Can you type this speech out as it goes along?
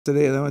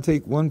Today, and I want to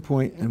take one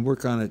point and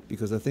work on it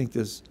because I think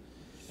there's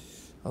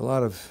a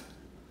lot of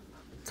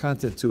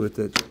content to it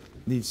that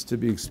needs to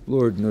be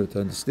explored in order to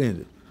understand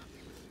it.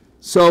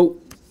 So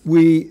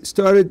we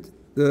started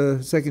the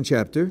second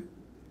chapter,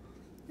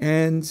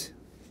 and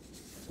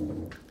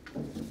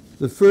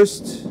the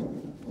first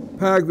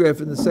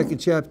paragraph in the second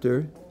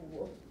chapter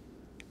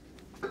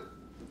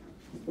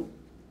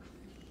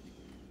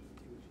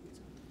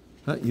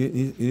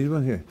you need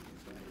one here.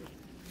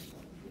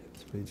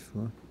 It's page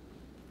 4.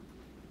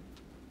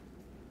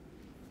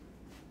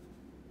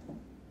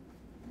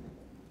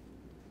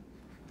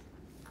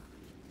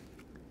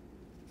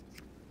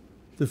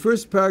 The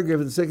first paragraph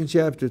of the second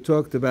chapter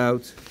talked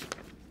about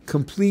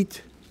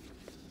complete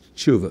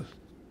Teshuva.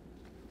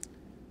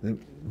 The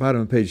bottom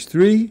of page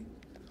 3,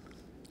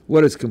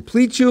 what is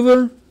complete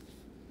Teshuva?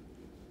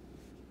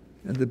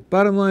 And the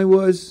bottom line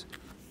was,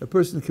 a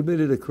person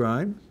committed a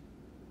crime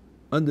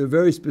under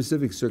very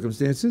specific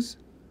circumstances,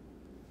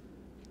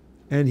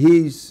 and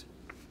he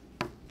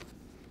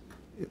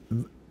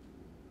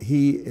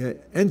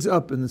ends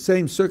up in the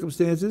same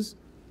circumstances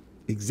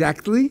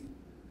exactly.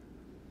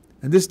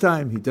 And this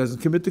time he doesn't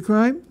commit the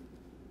crime,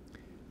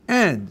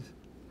 and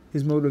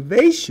his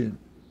motivation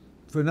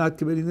for not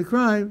committing the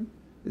crime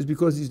is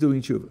because he's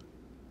doing Teshuva.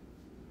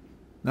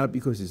 Not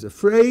because he's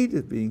afraid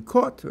of being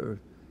caught or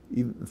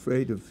even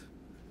afraid of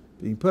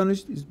being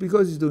punished. It's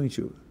because he's doing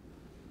Teshuva.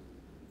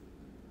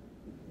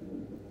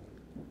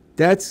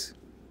 That's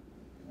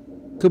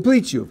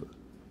complete Teshuva.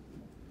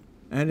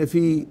 And if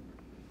he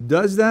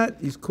does that,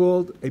 he's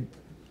called a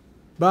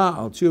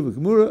Baal Teshuva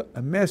Gemura,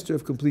 a master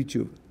of complete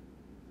Teshuva.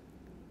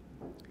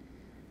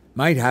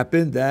 Might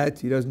happen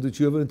that he doesn't do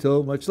Teshuva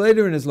until much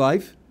later in his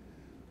life,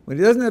 when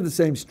he doesn't have the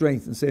same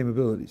strength and same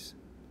abilities.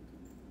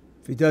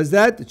 If he does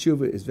that, the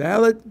Teshuva is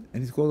valid,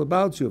 and he's called a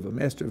Baal Teshuva,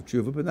 master of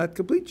Teshuva, but not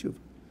complete Teshuva,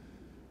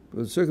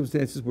 because the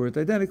circumstances weren't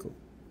identical.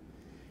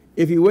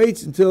 If he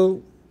waits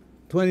until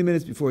 20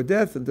 minutes before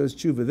death and does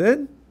Teshuva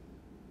then,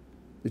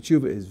 the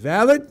Teshuva is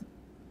valid,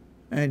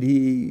 and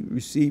he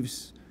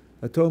receives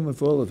atonement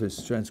for all of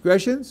his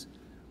transgressions,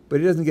 but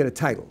he doesn't get a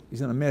title.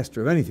 He's not a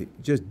master of anything.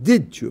 He just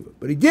did Teshuva,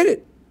 but he did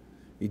it.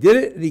 He did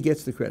it, and he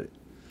gets the credit.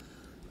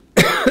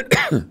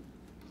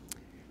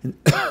 In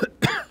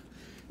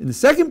the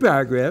second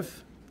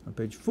paragraph, on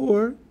page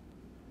 4,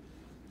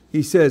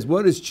 he says,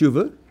 what is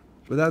Teshuva,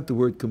 without the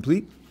word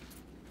complete?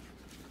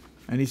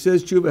 And he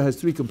says Teshuva has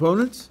 3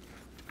 components: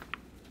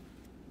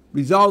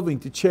 resolving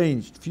to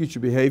change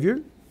future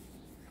behavior,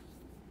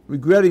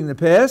 regretting the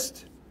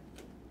past,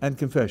 and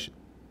confession.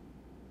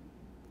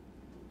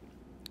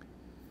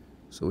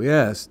 So we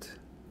asked,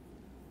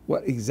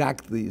 what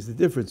exactly is the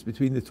difference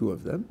between the two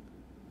of them?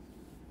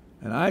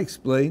 And I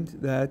explained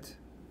that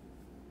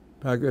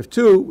paragraph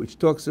 2, which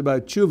talks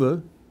about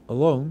Teshuva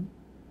alone,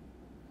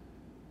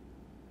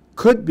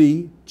 could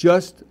be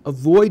just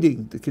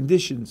avoiding the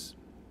conditions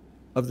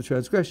of the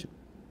transgression,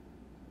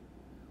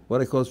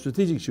 what I call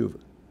strategic Teshuva.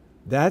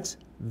 That's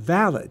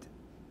valid.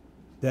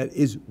 That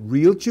is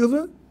real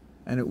Teshuva,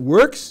 and it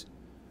works,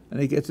 and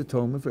he gets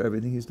atonement for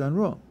everything he's done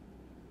wrong.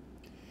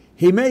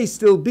 He may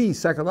still be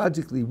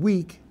psychologically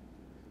weak,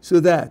 so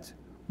that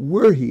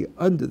were he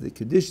under the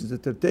conditions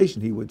of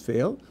temptation, he would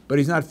fail, but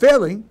he's not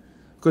failing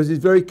because he's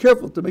very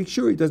careful to make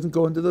sure he doesn't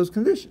go under those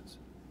conditions.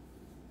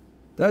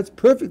 That's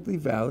perfectly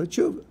valid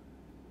Teshuva.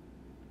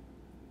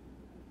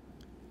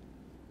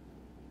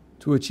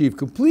 To achieve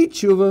complete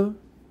Teshuva,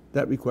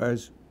 that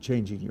requires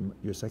changing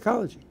your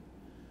psychology,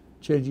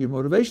 changing your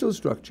motivational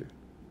structure,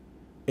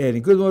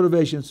 adding good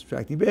motivation,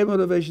 subtracting bad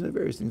motivation, the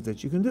various things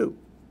that you can do.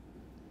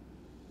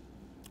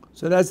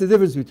 So that's the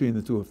difference between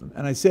the two of them.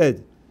 And I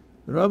said,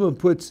 the Rambam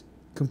puts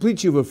complete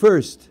Teshuva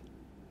first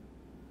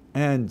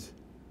and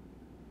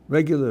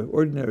regular,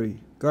 ordinary,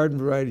 garden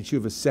variety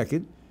Teshuva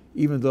second,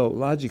 even though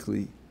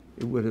logically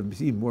it would have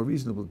seemed more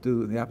reasonable to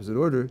do in the opposite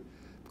order,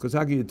 because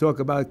how can you talk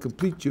about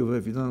complete Teshuva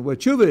if you don't know what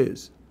Teshuva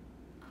is?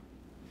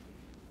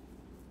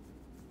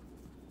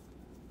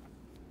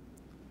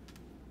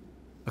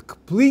 A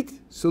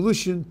complete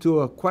solution to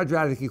a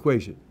quadratic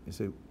equation. You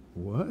say,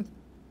 what?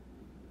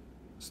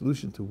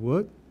 Solution to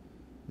what?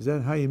 Is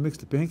that how you mix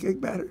the pancake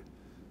batter?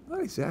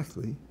 Not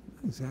exactly.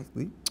 Not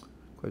exactly.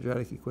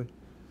 Quadratic equation.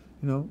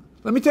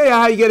 Let me tell you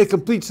how you get a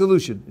complete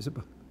solution. You say,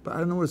 but I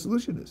don't know what a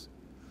solution is.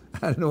 I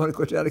don't know what a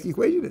quadratic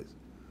equation is.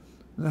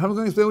 How am I going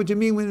to explain what you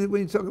mean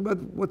when you talk about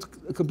what's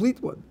a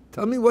complete one?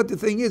 Tell me what the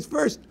thing is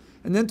first,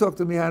 and then talk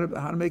to me how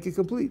to make it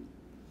complete.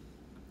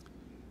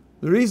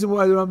 The reason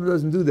why the Rambam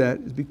doesn't do that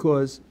is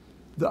because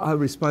our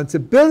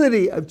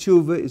responsibility of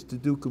Teshuva is to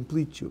do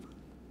complete Teshuva.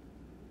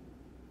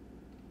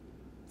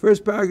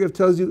 First paragraph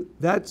tells you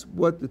that's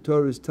what the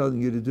Torah is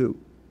telling you to do.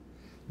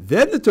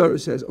 Then the Torah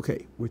says,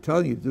 okay, we're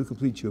telling you to do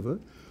complete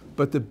Teshuva,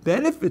 but the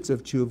benefits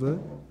of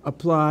Teshuva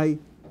apply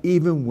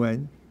even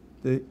when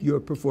your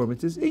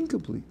performance is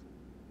incomplete.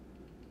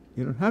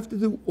 You don't have to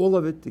do all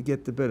of it to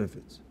get the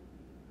benefits.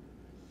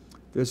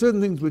 There are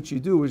certain things which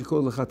you do which are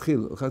called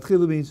l'chatchila.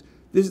 L'chatchila means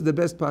this is the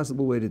best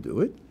possible way to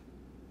do it,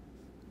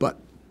 but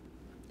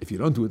if you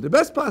don't do it the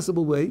best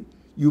possible way,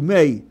 you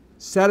may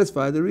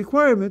satisfy the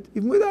requirement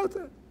even without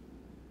that.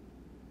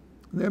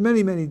 And there are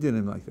many, many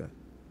dinim like that.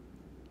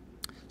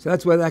 So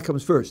that's why that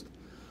comes first.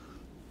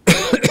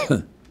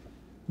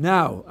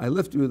 Now, I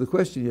left you with a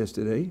question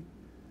yesterday.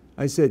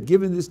 I said,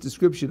 given this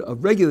description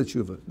of regular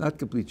tshuva, not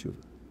complete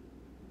tshuva,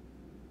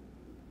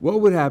 what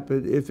would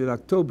happen if in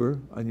October,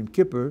 on Yom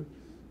Kippur,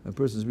 a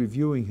person's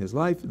reviewing his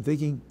life and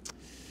thinking,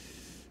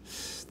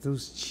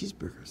 those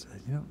cheeseburgers,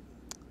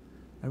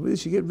 I really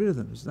should get rid of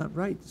them. It's not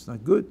right. It's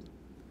not good.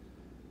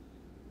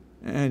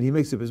 And he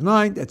makes up his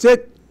mind. That's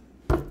it.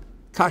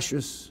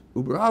 Kashrus,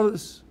 uber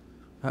alles.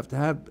 Have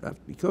to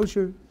be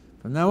kosher.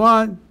 From now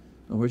on,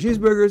 no more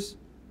cheeseburgers.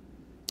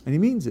 And he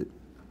means it.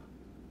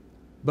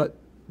 But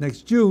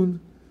next June,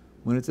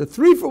 when it's a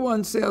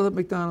 3-for-1 sale at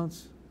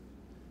McDonald's,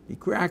 he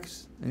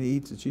cracks and he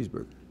eats a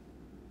cheeseburger.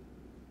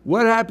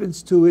 What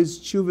happens to his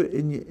tshuva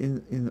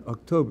in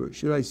October?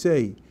 Should I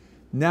say,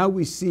 now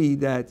we see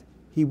that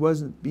he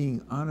wasn't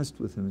being honest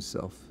with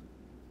himself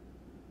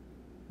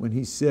when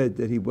he said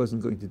that he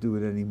wasn't going to do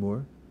it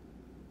anymore.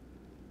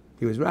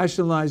 He was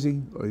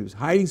rationalizing, or he was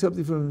hiding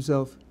something from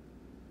himself,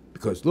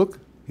 because look,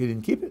 he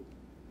didn't keep it.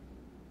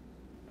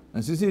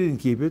 And since he didn't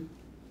keep it,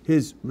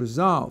 his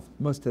resolve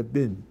must have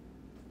been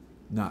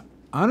not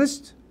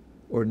honest,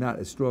 or not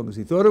as strong as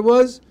he thought it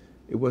was.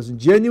 It wasn't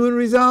genuine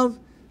resolve,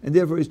 and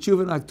therefore his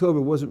tshuva in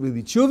October wasn't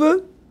really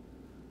tshuva.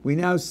 We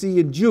now see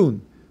in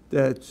June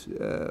that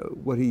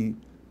what he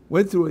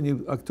went through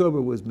in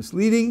October was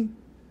misleading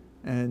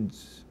and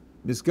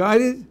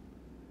misguided,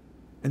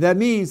 and that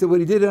means that what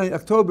he did in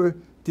October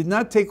did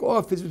not take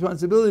off his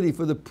responsibility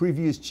for the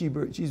previous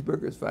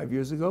cheeseburgers 5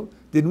 years ago.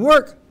 Didn't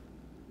work,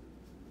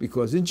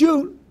 because in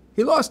June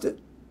he lost it.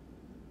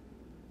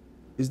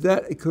 Is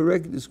that a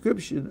correct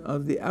description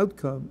of the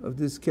outcome of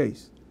this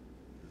case?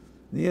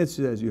 And the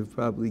answer, as you have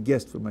probably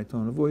guessed from my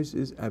tone of voice,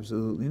 is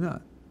absolutely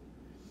not.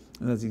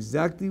 And that's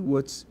exactly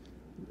what's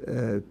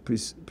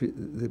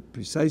the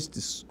precise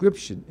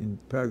description in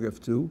paragraph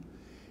 2,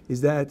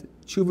 is that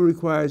tshuva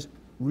requires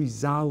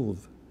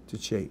resolve to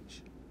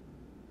change.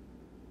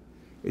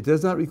 It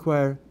does not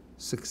require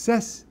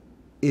success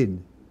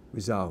in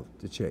resolve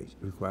to change.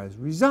 It requires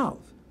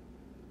resolve.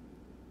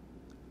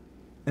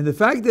 And the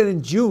fact that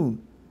in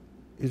June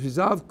his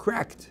resolve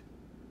cracked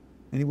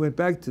and he went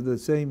back to the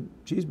same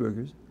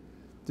cheeseburgers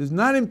does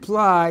not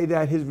imply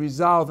that his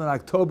resolve in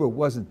October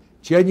wasn't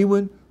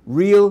genuine,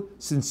 real,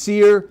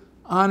 sincere,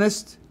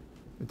 honest.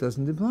 It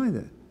doesn't imply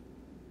that.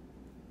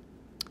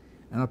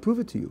 And I'll prove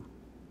it to you.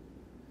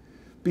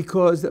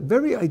 Because the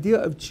very idea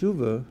of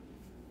tshuva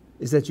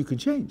is that you can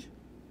change.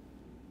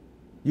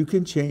 You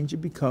can change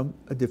and become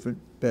a different,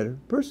 better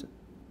person.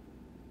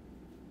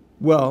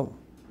 Well,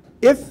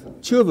 if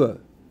tshuva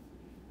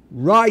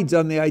rides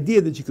on the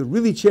idea that you could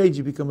really change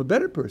and become a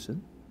better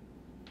person,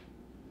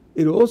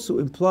 it also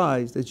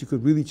implies that you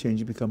could really change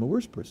and become a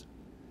worse person.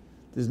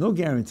 There's no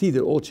guarantee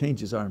that all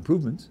changes are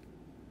improvements.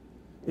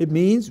 It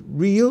means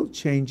real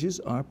changes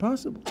are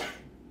possible.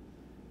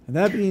 And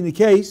that being the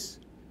case,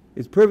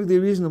 it's perfectly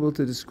reasonable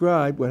to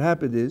describe what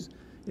happened is,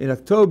 in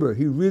October,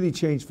 he really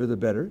changed for the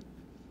better,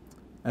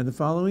 and the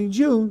following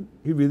June,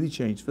 he really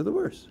changed for the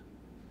worse.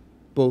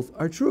 Both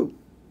are true,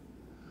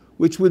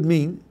 which would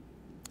mean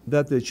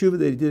that the tshuva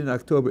that he did in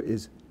October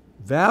is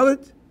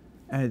valid,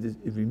 and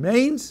it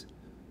remains,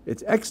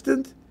 it's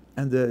extant,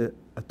 and the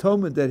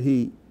atonement that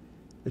he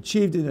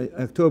achieved in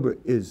October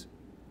is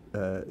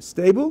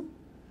stable.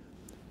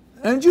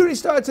 And in June he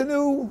starts a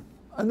new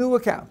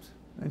account.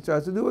 And he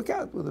starts a new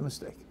account with a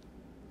mistake.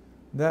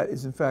 That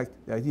is, in fact,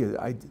 the idea.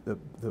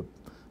 The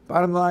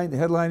bottom line, the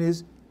headline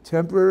is,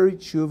 temporary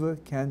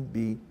tshuva can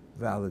be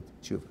valid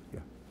tshuva. Yeah.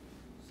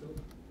 So,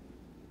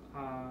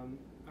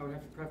 I would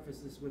have to preface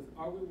this with,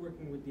 are we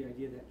working with the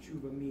idea that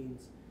tshuva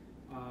means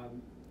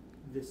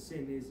the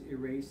sin is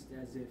erased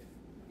as if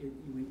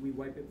we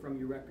wipe it from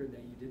your record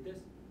that you did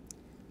this?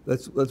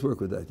 Let's work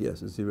with that.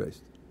 Yes, it's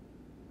erased.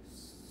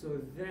 So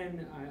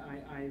then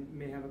I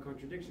may have a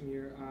contradiction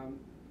here.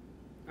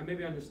 I may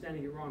be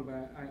understanding it wrong,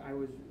 but I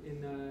was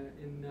in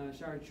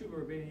Shara Tshuva,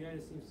 Rabbi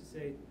Yonis seems to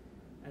say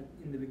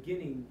in the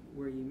beginning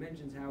where he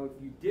mentions how if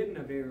you did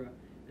an Avera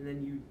and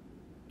then you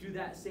do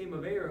that same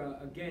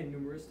Avera again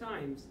numerous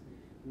times,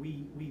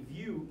 we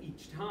view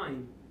each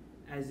time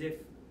as if,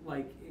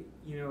 like,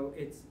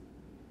 it's,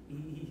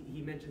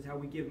 he mentions how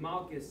we give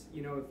Malchus,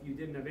 if you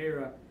did an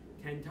Avera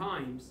 10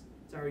 times,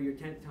 sorry, your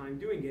 10th time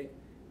doing it,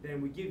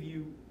 then we give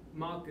you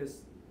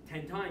Malchus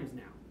 10 times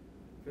now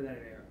for that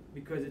Avera,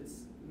 because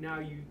it's, now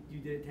you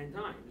did it 10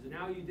 times, and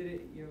now you did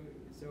it,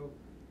 so.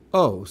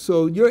 Oh,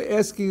 so you're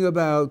asking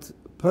about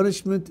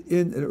punishment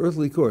in an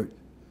earthly court.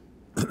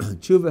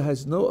 Tshuva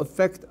has no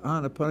effect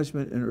on a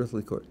punishment in an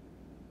earthly court.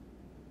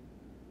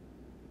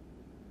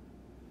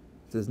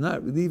 It does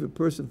not relieve a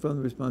person from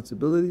the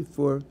responsibility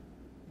for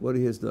what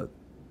he has done.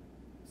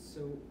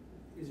 So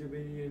is Rabbi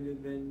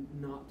then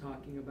not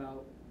talking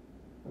about,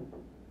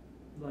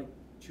 like,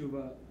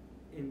 tshuva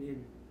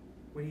in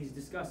when he's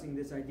discussing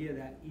this idea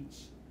that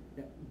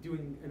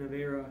doing an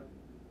Avera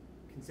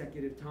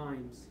consecutive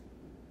times,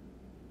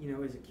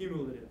 is a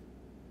cumulative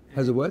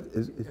Has a what?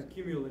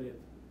 Cumulative.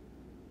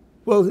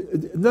 Well,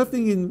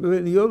 nothing in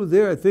Yoda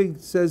there, I think,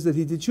 says that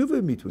he did tshuva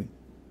in between.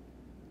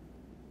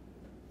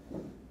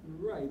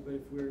 Right, but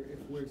if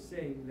we're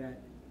saying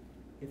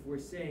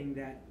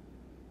that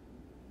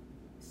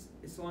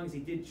as long as he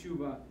did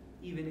tshuva,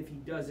 even if he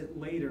does it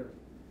later,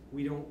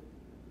 we don't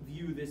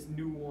view this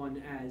new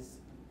one as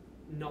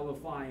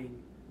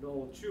nullifying the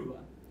old tshuva.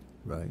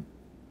 Right.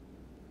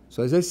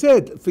 So as I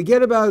said,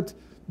 forget about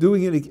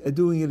doing it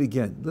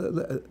again.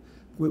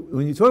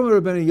 When you're talking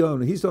about Rabbi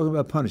Yonah, he's talking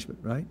about punishment,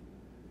 right?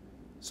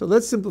 So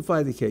let's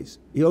simplify the case.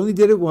 He only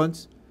did it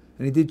once,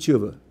 and he did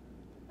tshuva.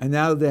 And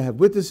now they have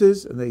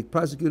witnesses, and they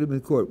prosecute him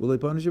in court. Will they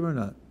punish him or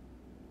not?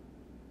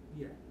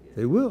 Yeah.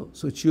 They will.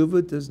 So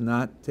tshuva does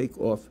not take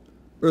off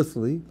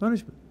earthly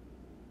punishment.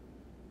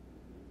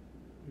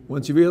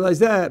 Once you realize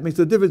that, it makes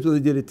no difference whether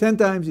he did it 10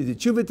 times, he did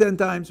tshuva 10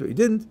 times, or he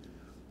didn't.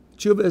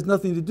 Tshuva has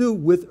nothing to do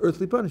with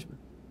earthly punishment.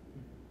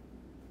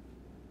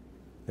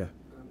 Yeah.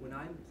 When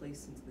I'm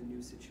placed into the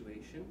new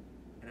situation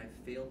and I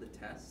fail the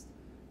test,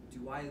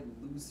 do I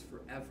lose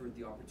forever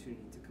the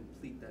opportunity to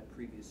complete that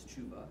previous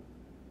tshuva?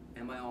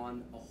 Am I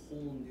on a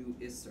whole new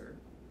isser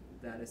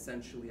that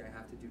essentially I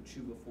have to do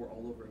tshuva for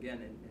all over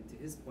again? And to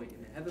his point,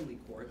 in the heavenly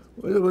court...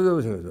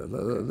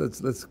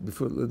 Let's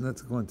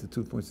go into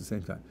 2 points at the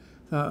same time.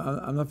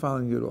 I'm not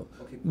following you at all.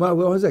 Okay. Well,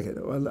 1 second.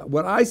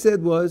 What I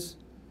said was,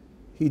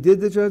 he did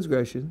the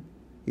transgression,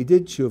 he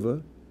did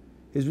tshuva,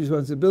 his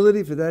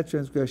responsibility for that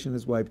transgression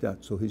is wiped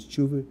out. So his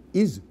tshuva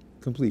is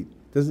complete.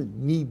 Doesn't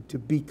need to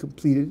be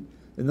completed.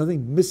 There's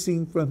nothing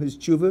missing from his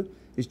tshuva.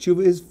 His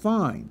tshuva is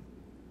fine.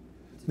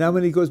 Now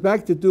when he goes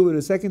back to do it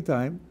a second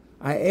time,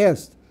 I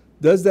asked,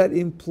 does that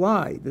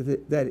imply that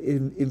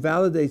it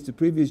invalidates the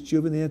previous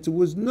tshuva? And the answer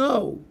was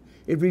no.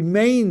 It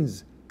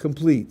remains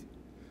complete.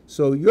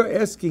 So you're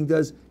asking,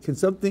 can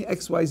something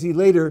XYZ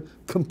later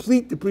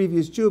complete the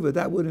previous tshuva?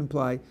 That would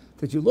imply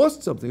that you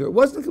lost something, or it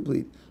wasn't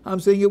complete. I'm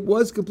saying it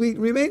was complete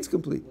and remains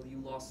complete. Well,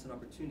 you lost an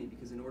opportunity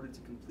because in order to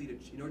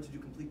do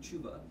complete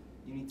tshuva,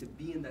 you need to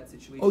be in that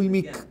situation. Oh, you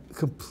mean again.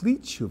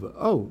 Complete tshuva?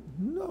 Oh,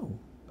 no.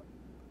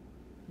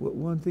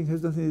 One thing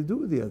has nothing to do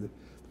with the other.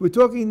 We're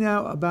talking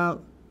now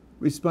about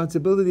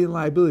responsibility and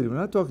liability. We're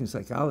not talking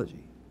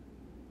psychology.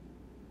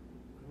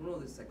 I don't know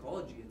the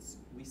psychology.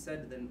 We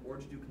said that in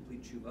order to do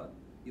complete tshuva,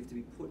 you have to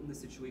be put in the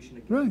situation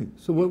again. Right.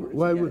 So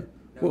why would?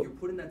 Now you're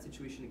put in that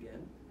situation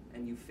again,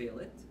 and you fail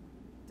it.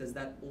 Does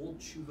that old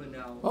tshuva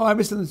now? Oh, I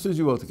misunderstood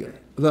you altogether.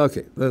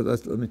 Okay,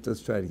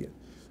 let's try it again.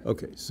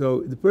 Okay,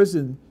 so the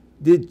person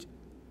did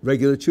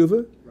regular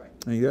tshuva,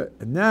 right?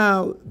 And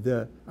now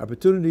the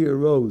opportunity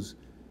arose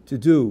to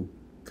do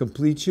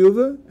complete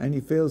tshuva, and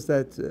he fails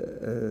that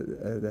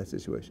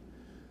situation.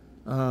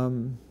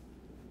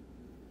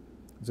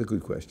 It's a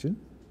good question.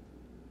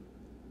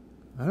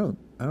 I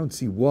don't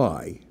see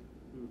why,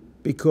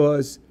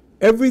 because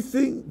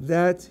everything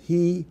that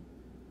he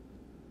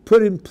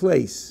put in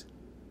place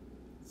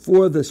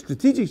for the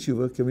strategic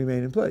tshuva can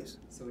remain in place.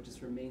 So it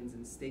just remains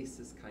in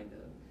stasis, kind of,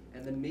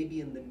 and then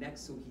maybe in the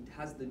next, so he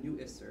has the new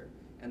isser.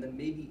 And then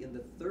maybe in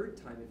the third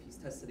time, if he's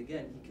tested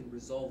again, he can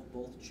resolve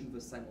both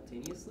tshuvas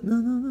simultaneously? No.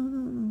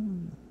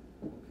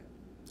 Okay.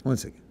 1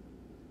 second.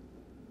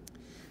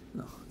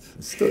 No,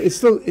 it's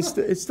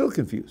still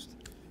confused.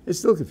 It's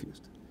still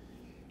confused.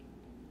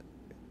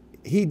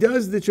 He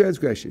does the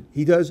transgression.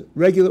 He does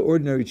regular,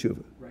 ordinary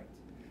tshuva. Right.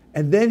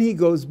 And then he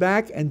goes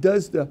back and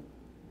does the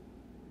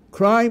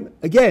crime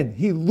again.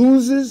 He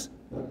loses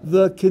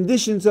the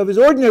conditions of his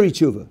ordinary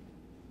tshuva.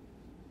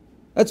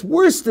 That's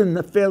worse than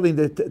the failing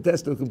the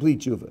test of complete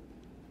tshuva.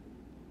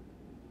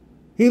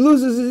 He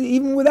loses it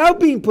even without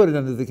being put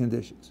under the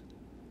conditions.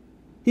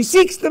 He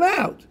seeks them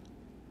out.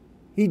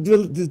 He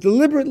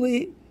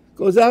deliberately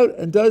goes out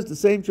and does the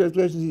same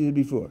transgressions he did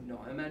before. No,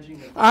 I'm imagining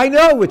that. I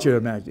know what you're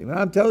imagining, but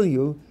I'm telling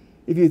you,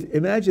 if you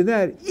imagine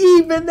that,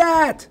 even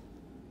that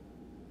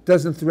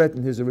doesn't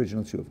threaten his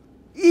original tshuva.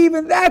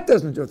 Even that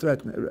doesn't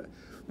threaten it.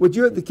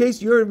 The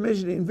case you're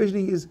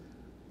envisioning is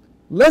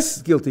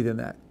less guilty than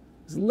that.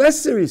 It's less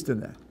serious than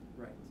that.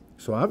 Right.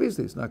 So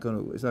obviously it's not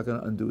going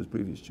to undo his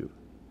previous tshuva.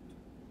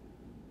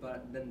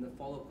 But then the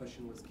follow-up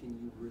question was, can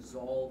you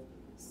resolve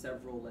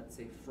several, let's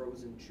say,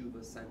 frozen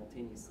tshuvas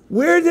simultaneously?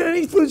 Where did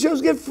any food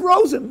tshuva get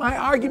frozen? My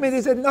argument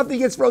is that nothing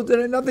gets frozen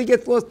and nothing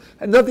gets lost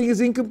and nothing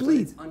is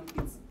incomplete.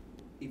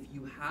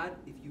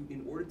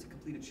 In order to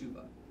complete a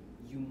tshuva,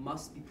 you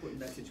must be put in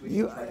that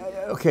situation.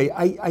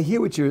 I hear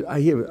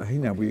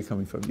now where you're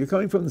coming from. You're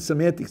coming from the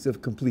semantics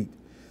of complete.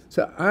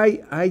 So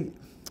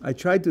I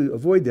tried to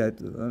avoid that.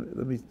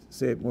 Let me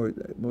say it more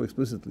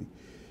explicitly.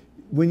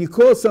 When you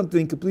call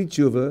something complete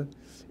tshuva,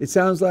 it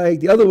sounds like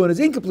the other one is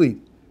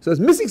incomplete. So it's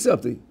missing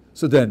something.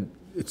 So then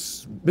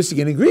it's missing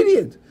an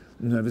ingredient.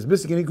 And if it's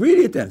missing an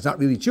ingredient, then it's not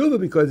really tshuva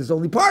because it's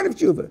only part of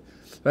tshuva.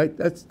 Right?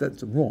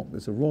 That's wrong.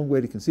 That's a wrong way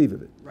to conceive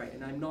of it. Right,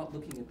 and I'm not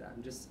looking at that.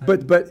 I'm just.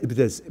 But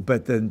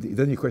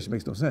then your question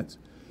makes no sense.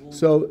 Well,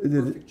 so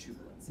perfect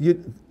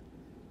tshuva,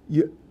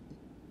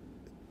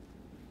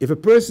 if a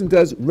person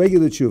does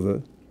regular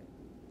tshuva,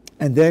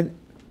 and then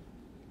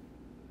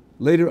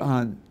later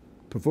on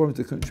performs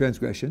the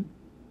transgression,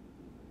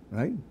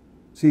 right?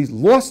 So he's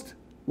lost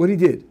what he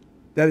did.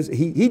 That is,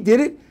 he did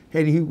it,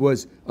 and he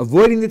was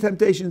avoiding the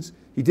temptations.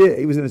 He did.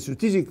 He was in a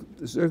strategic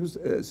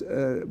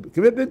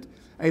commitment,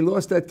 and he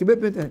lost that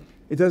commitment, and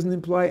it doesn't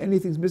imply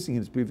anything's missing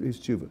in his previous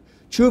tshuva.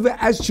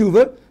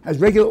 Tshuva, as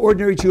regular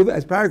ordinary tshuva,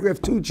 as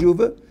paragraph 2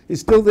 tshuva, is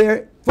still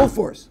there, full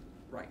force.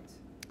 Right.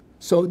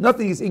 So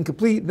nothing is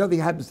incomplete, nothing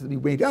happens to be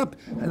made up,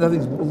 and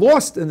nothing's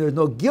lost, and there's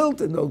no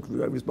guilt and no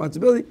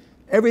responsibility.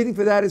 Everything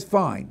for that is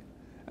fine.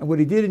 And what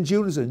he did in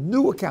June is a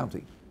new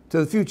accounting to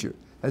the future.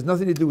 Has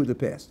nothing to do with the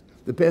past.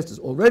 The past is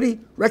already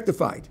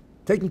rectified,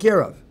 taken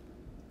care of.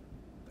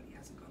 But he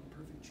hasn't gotten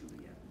perfect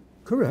tshuva yet.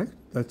 Correct.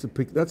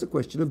 That's a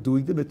question of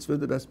doing the mitzvah in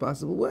the best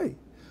possible way.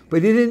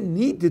 But he didn't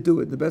need to do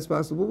it in the best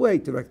possible way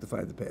to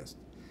rectify the past.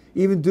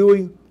 Even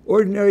doing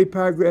ordinary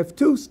paragraph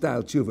 2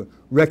 style tshuva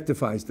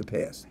rectifies the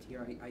past.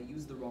 Here, I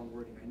used the wrong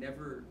wording. I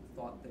never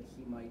thought that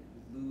he might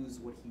lose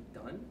what he'd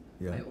done.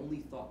 Yeah. I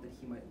only thought that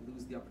he might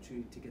lose the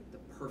opportunity to get the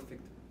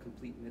perfect,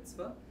 complete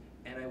mitzvah.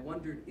 And I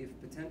wondered if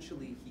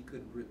potentially he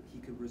could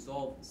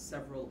resolve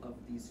several of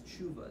these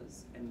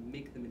tshuvas and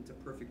make them into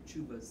perfect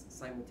tshuvas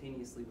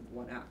simultaneously with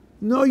one act.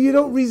 No, you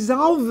don't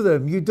resolve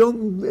them. You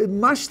don't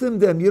mush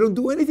them. You don't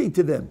do anything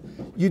to them.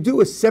 You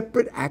do a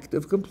separate act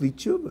of complete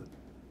tshuva.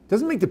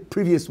 Doesn't make the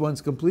previous ones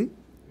complete.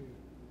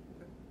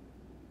 Okay.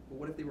 But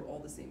what if they were all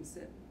the same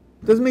sin?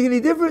 Doesn't make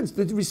any difference.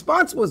 The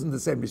response wasn't the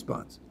same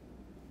response.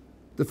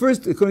 The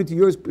first, according to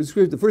your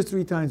script, the first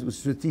 3 times was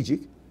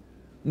strategic.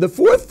 And the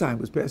 4th time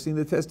was passing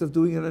the test of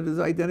doing it under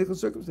the identical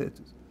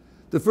circumstances.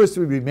 The first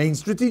 3 remain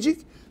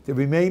strategic. They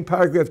remain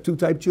paragraph 2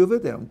 type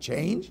tshuva. They don't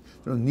change.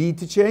 They don't need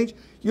to change.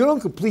 You don't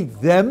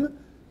complete them.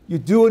 You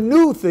do a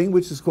new thing,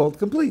 which is called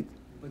complete.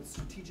 But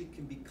strategic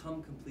can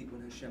become complete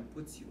when Hashem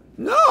puts you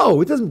in.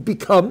 No, it doesn't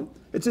become.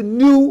 It's a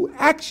new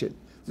action.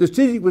 The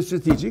strategic was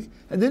strategic,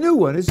 and the new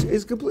one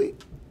is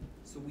complete.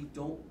 So we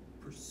don't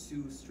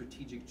pursue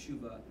strategic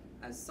tshuva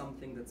as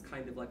something that's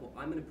kind of like, well,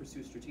 I'm going to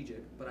pursue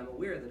strategic, but I'm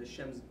aware that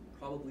Hashem's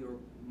probably or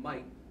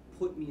might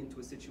put me into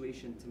a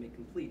situation to make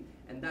complete.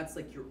 And that's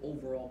like your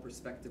overall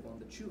perspective on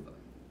the tshuva.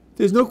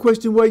 There's no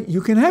question why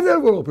you can have that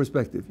overall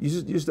perspective.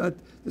 You're just not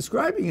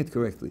describing it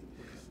correctly.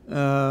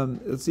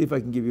 Let's see if I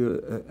can give you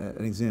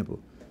an example.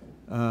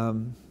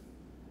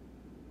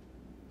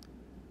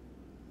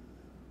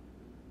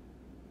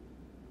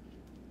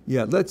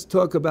 Let's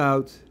talk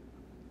about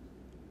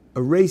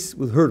a race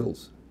with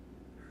hurdles.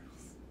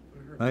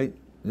 Right?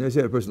 And I say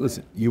to a person,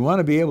 listen, you want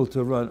to be able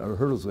to run a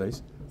hurdles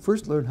race,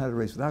 first learn how to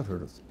race without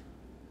hurdles.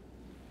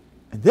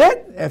 And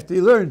then, after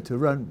you learn to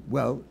run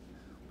well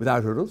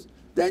without hurdles,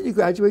 then you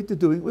graduate to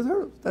doing with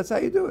hurdles. That's how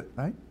you do it,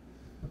 right?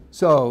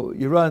 So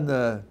you run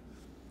the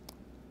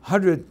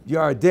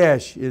 100-yard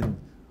dash in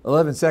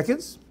 11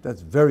 seconds.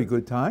 That's a very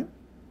good time,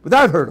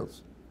 without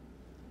hurdles.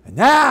 And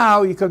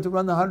now you come to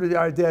run the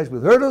 100-yard dash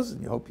with hurdles,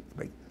 and you hope you can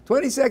make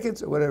 20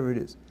 seconds or whatever it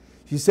is.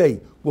 You say,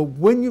 well,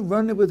 when you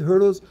run it with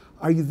hurdles,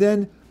 are you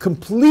then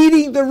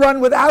completing the run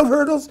without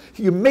hurdles?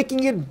 You're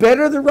making it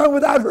better, the run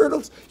without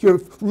hurdles?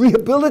 You're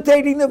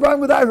rehabilitating the run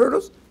without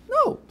hurdles?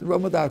 No, the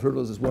run without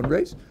hurdles is one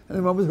race, and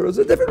the run with hurdles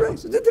is a different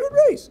race. It's a different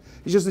race.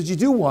 It's just that you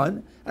do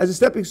one as a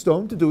stepping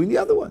stone to doing the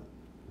other one.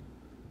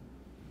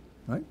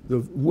 Right?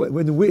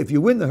 If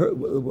you win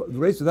the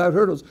race without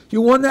hurdles,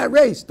 you won that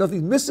race.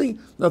 Nothing's missing.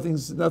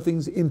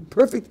 Nothing's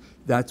imperfect.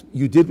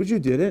 You did what you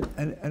did,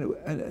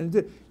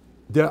 and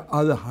there are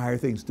other higher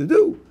things to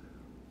do.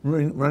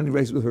 Running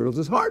races with hurdles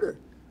is harder,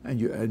 and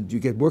you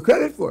get more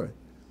credit for it.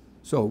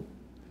 So,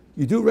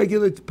 you do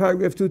regular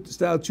paragraph 2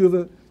 style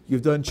tshuva.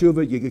 You've done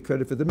tshuva. You get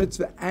credit for the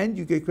mitzvah, and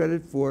you get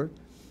credit for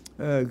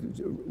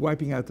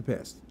wiping out the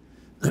past.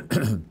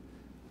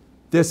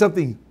 There's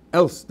something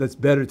else that's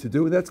better to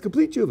do, and that's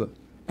complete tshuva.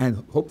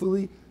 And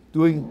hopefully,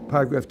 doing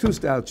paragraph 2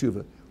 style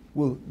tshuva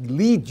will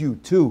lead you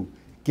to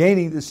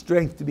gaining the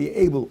strength to be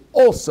able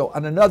also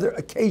on another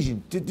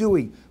occasion to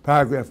doing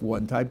paragraph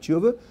 1 type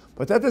tshuva.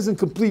 But that doesn't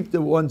complete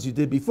the ones you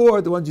did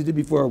before. The ones you did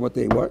before are what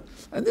they were.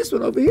 And this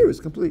one over here is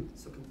complete.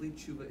 So complete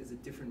tshuva is a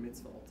different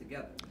mitzvah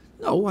altogether.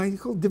 No, why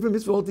call it different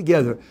mitzvah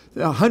altogether?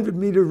 The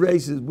 100-meter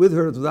races with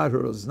hurdles, without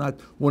hurdles. It's not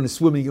one is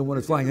swimming and one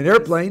is flying an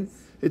airplane.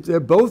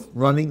 They're both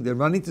running. They're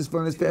running to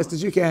run as fast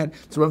as you can,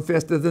 to run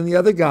faster than the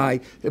other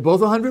guy. They're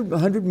both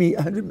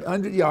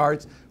 100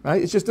 yards,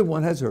 right? It's just that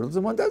one has hurdles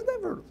and one doesn't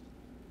have hurdles.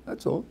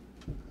 That's all.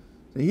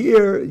 So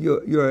here,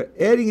 you're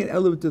adding an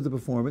element to the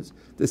performance.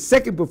 The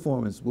second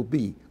performance will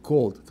be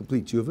called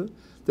complete tshuva.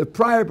 The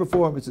prior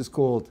performance is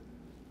called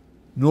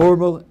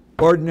normal,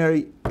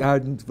 ordinary,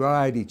 garden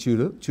variety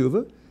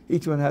tshuva.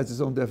 Each one has its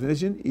own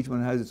definition. Each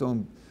one has its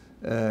own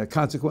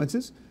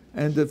consequences.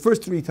 And the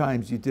first 3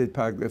 times you did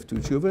paragraph 2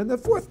 tshuva, and the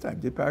 4th time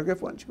you did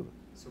paragraph 1 tshuva.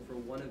 So for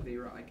one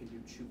avera, I can do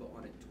tshuva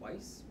on it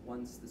twice.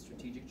 Once the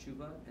strategic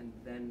tshuva, and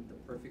then the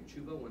perfect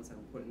tshuva once I'm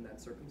put in that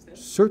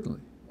circumstance? Certainly.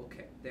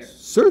 Okay, there.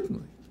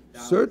 Certainly.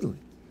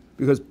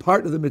 Because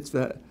part of the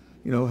mitzvah,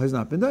 has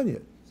not been done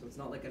yet. So it's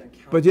not like an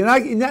account. But you're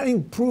not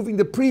improving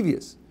the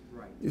previous.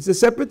 Right. It's a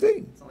separate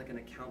thing. It's not like an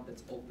account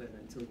that's open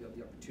until you have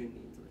the opportunity.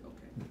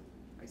 Okay,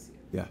 I see it.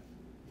 Yeah.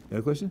 You have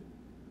a question?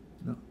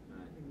 No. I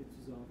think it's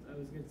resolved. I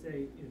was going to say,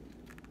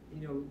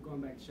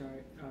 going back to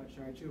Shari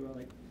Tshuva,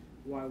 like,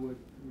 why would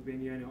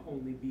Rabbi Yonah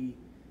only be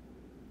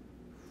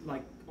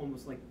like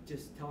almost like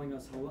just telling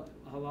us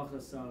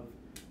halachas of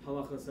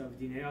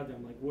Dinei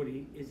Adam? Like,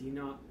 is he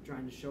not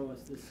trying to show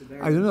us the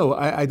severity? I don't know.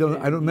 I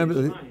don't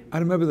remember. I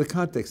don't remember the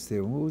context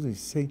there. What was he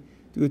saying?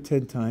 Do it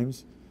 10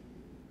 times,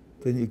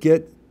 then you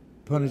get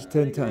punished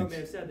 10 times. I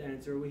may have said the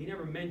answer. Well, he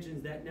never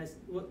mentions that.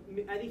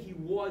 I think he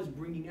was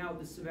bringing out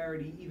the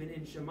severity even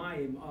in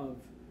Shemayim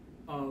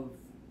of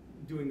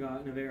doing an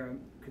Avera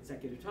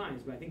consecutive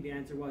times. But I think the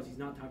answer was he's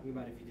not talking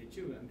about if you did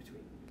Tshuva in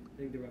between. I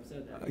think the Rav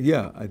said that.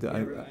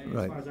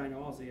 Right. As far as I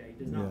know, also, he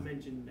does not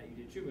mention that you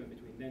did Tshuva in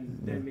between.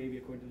 Then maybe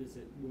according to this,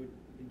 it would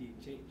indeed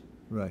change.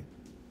 Right.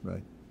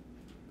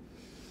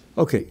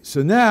 Okay,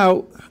 so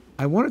now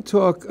I want to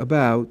talk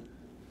about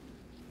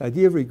the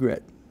idea of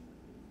regret.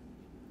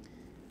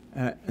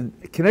 And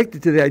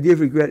connected to the idea of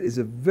regret is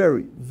a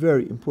very,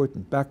 very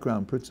important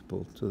background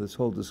principle to this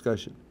whole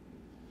discussion.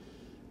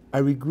 I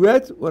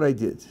regret what I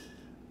did.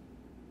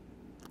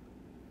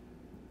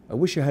 I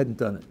wish I hadn't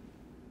done it.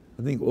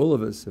 I think all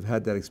of us have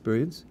had that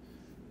experience,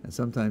 and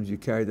sometimes you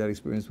carry that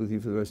experience with you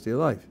for the rest of your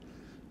life.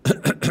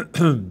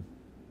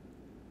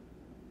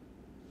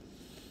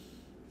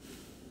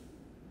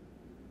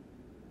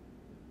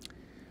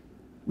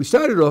 We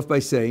started off by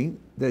saying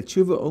that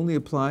tshuva only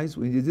applies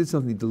when you did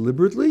something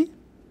deliberately.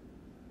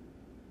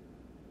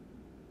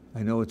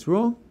 I know it's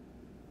wrong.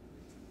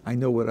 I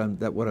know what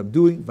I'm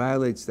doing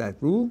violates that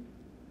rule.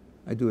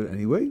 I do it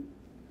anyway.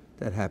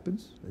 That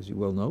happens, as you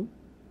well know.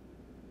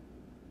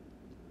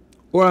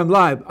 Or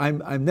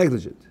I'm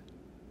negligent.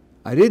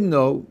 I didn't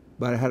know,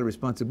 but I had a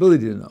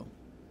responsibility to know.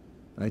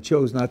 And I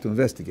chose not to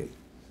investigate.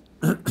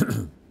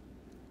 But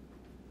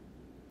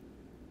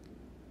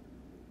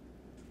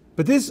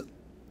this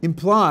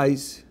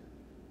implies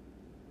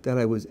that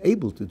I was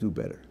able to do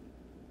better.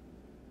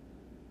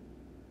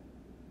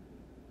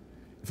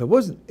 If I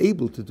wasn't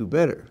able to do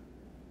better,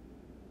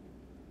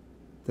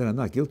 then I'm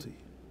not guilty.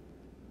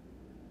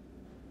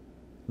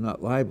 I'm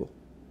not liable.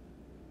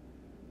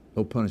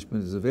 No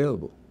punishment is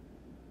available.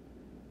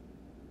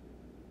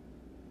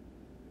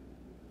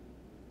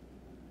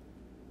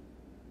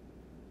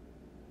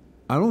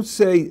 I don't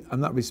say I'm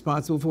not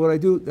responsible for what I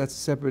do. That's a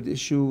separate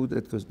issue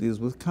that deals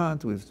with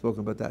Kant. We've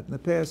spoken about that in the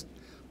past.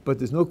 But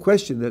there's no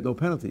question that no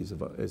penalty is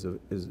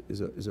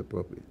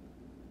appropriate.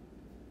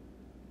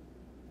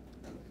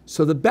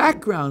 So the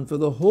background for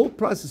the whole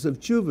process of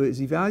tshuva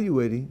is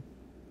evaluating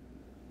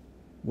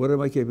what are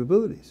my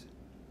capabilities.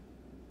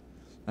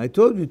 I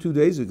told you 2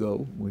 days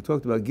ago, when we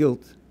talked about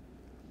guilt,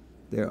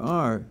 there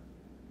are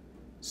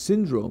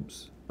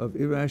syndromes of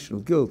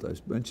irrational guilt. I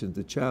mentioned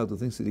the child who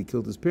thinks that he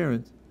killed his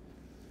parent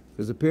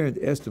because the parent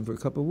asked him for a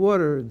cup of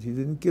water and he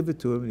didn't give it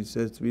to him, and he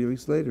says 3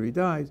 weeks later he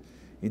dies.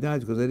 He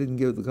died because I didn't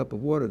give the cup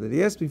of water that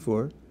he asked me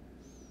for.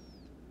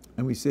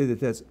 And we say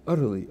that that's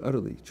utterly,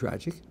 utterly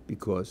tragic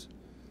because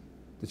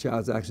the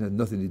child's action had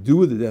nothing to do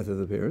with the death of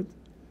the parent.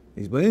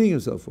 He's blaming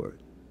himself for it.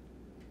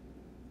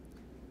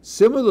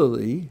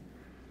 Similarly,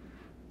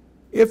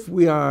 if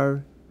we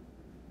are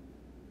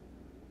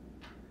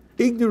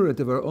ignorant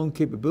of our own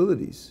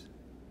capabilities,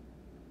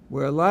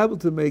 we're liable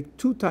to make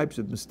 2 types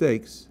of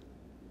mistakes,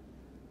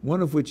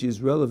 one of which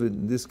is relevant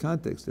in this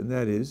context, and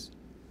that is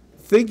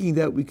thinking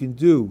that we can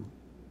do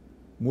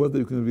more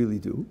than we can really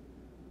do.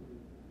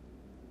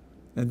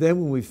 And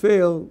then when we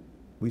fail,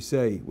 we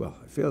say, well,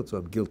 I failed, so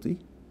I'm guilty.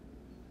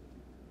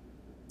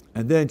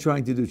 And then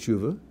trying to do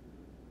tshuva.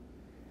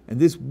 And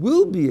this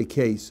will be a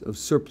case of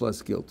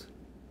surplus guilt,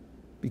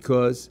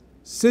 because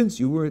since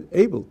you weren't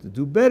able to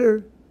do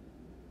better,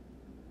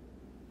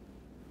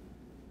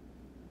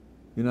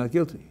 you're not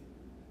guilty.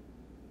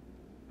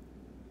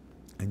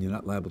 And you're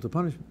not liable to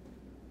punishment.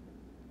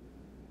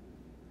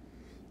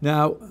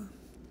 Now,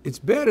 it's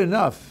bad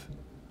enough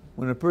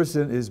when a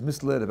person is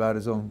misled about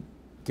his own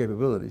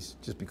capabilities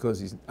just because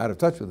he's out of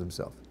touch with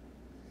himself.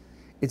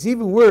 It's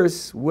even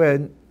worse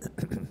when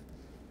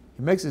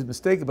he makes his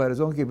mistake about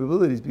his own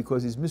capabilities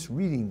because he's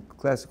misreading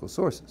classical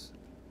sources.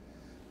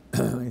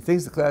 He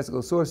thinks the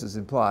classical sources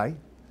imply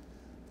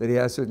that he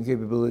has certain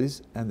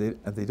capabilities, and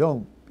they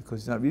don't,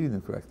 because he's not reading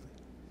them correctly.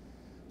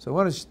 So I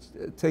want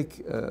to take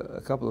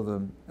a couple of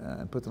them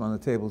and put them on the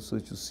table so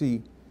that you'll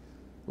see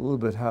a little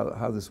bit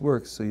how this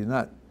works, so you're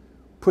not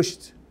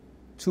pushed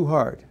too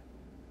hard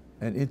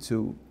and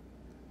into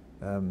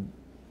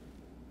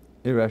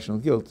irrational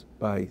guilt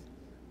by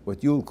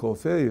what you'll call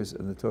failures,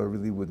 and the Torah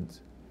really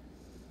wouldn't.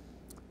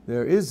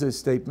 There is a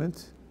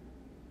statement,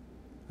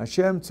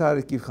 Hashem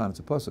tzadik yivchan, it's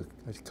a pasuk.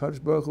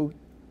 HaKadosh Baruch Hu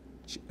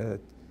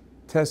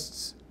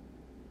tests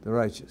the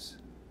righteous.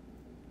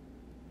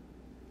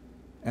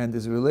 And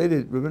there's a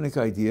related rabbinic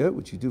idea,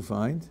 which you do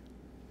find,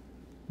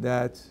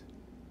 that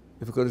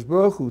if HaKadosh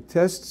Baruch Hu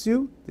tests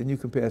you, then you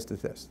can pass the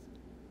test.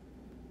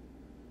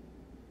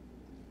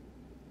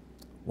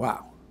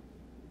 Wow.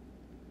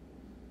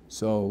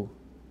 So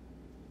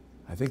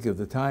I think of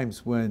the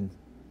times when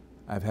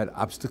I've had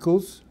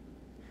obstacles,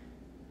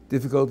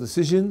 difficult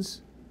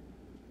decisions,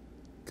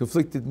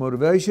 conflicted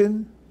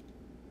motivation.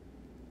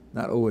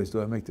 Not always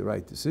do I make the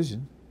right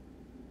decision.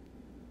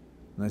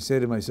 and I say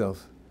to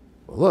myself,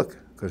 well, look,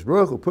 because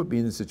Baruch Hu put me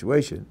in this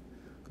situation,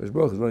 because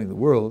Baruch Hu is running the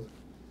world,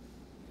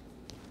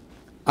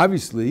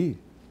 obviously,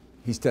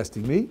 he's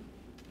testing me,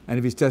 and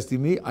if he's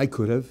testing me, I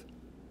could have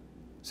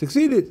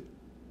succeeded.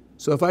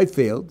 So if I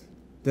failed,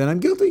 then I'm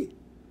guilty,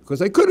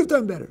 because I could have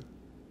done better.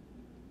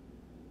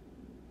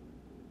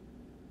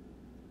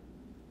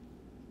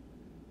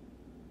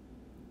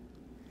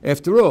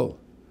 After all,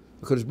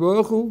 because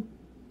Baruch Hu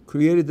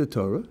created the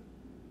Torah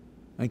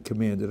and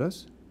commanded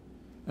us,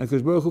 and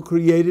because Baruch Hu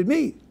created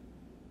me,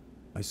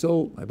 my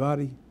soul, my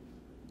body.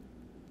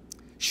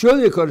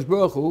 Surely HaKadosh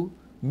Baruch Hu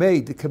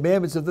made the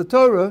commandments of the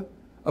Torah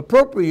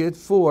appropriate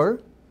for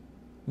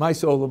my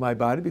soul and my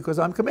body because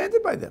I'm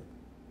commanded by them.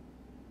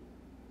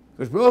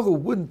 Because Baruch Hu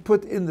wouldn't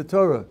put in the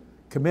Torah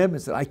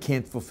commandments that I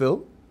can't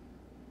fulfill.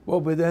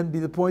 What would then be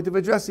the point of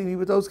addressing me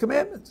with those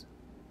commandments?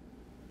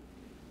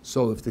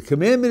 So if the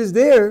commandment is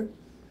there,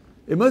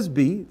 it must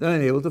be that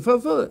I'm able to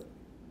fulfill it.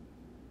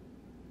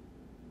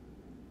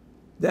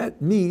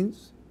 That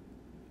means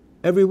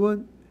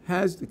everyone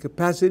has the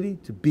capacity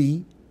to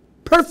be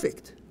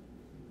perfect.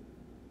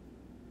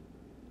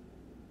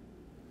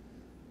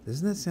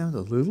 Doesn't that sound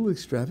a little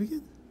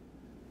extravagant?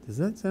 Does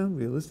that sound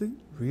realistic?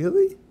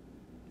 Really?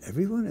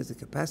 Everyone has the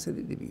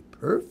capacity to be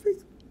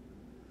perfect?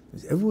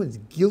 Is everyone's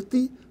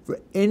guilty for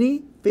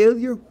any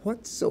failure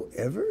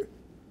whatsoever?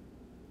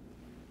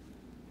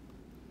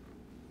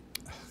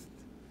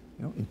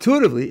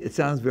 Intuitively, it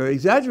sounds very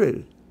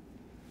exaggerated.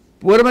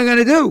 But what am I going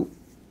to do?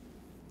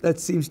 That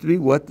seems to be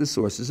what the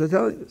sources are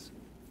telling us.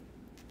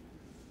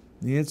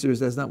 The answer is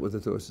that's not what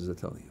the sources are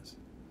telling us.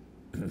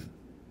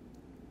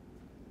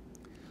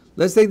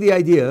 Let's take the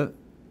idea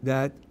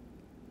that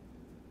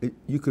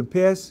you can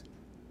pass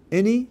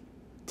any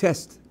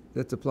test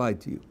that's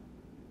applied to you.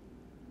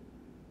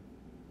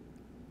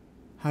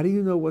 How do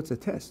you know what's a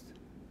test?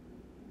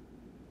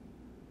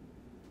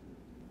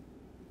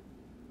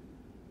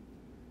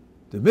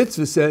 The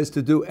mitzvah says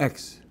to do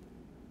X,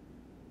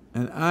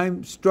 and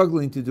I'm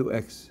struggling to do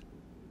X.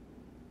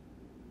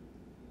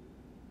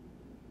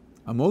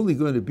 I'm only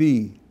going to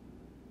be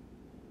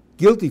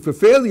guilty for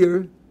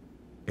failure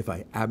if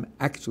I am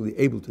actually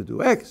able to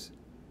do X.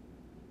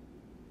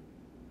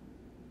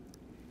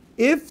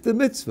 If the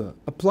mitzvah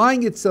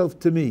applying itself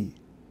to me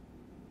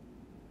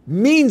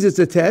means it's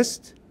a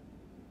test,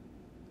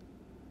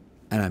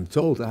 and I'm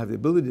told I have the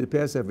ability to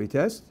pass every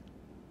test,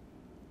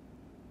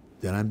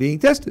 then I'm being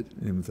tested.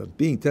 And if I'm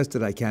being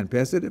tested, I can't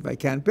pass it. If I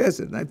can't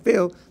pass it and I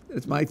fail,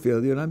 it's my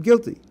failure and I'm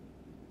guilty.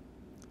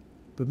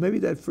 But maybe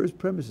that first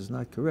premise is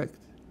not correct.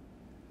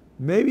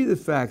 Maybe the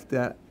fact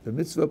that the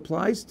mitzvah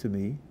applies to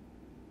me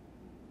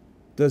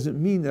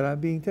doesn't mean that I'm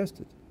being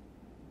tested.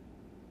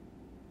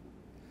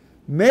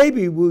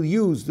 Maybe we'll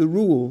use the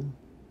rule,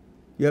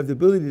 you have the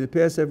ability to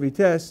pass every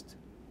test,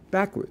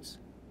 backwards.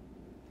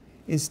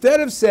 Instead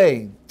of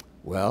saying,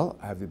 well,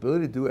 I have the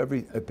ability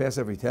to pass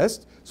every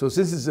test, so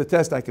since it's a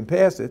test, I can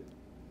pass it.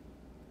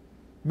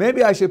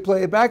 Maybe I should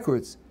play it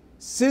backwards.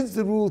 Since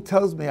the rule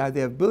tells me I have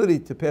the ability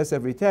to pass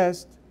every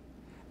test,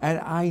 and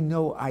I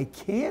know I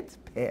can't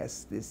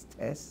pass this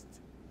test,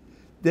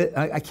 that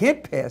I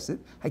can't pass it,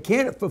 I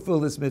can't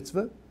fulfill this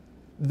mitzvah,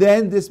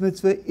 then this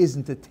mitzvah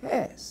isn't a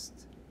test.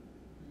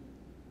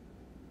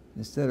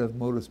 Instead of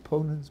modus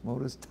ponens,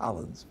 modus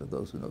talens, for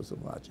those who know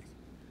some logic.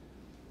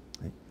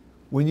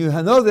 When you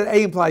know that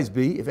A implies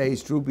B, if A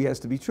is true, B has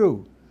to be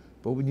true.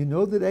 But when you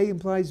know that A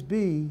implies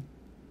B,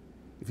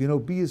 if you know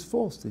B is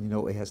false, then you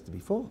know A has to be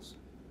false.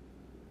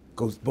 It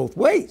goes both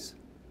ways.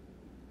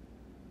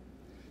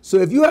 So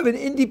if you have an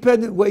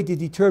independent way to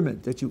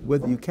determine that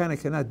whether you can or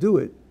cannot do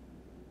it,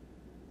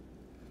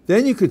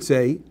 then you could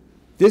say,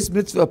 this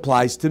mitzvah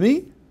applies to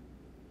me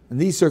in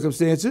these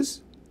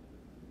circumstances,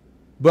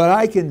 but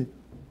I can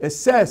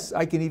assess,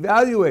 I can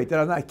evaluate that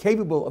I'm not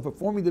capable of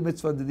performing the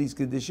mitzvah under these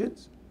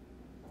conditions.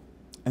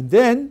 And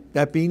then,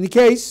 that being the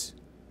case,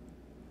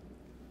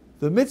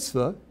 the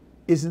mitzvah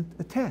isn't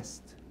a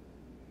test.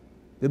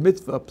 The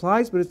mitzvah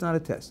applies, but it's not a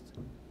test.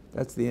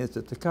 That's the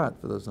answer to Kant,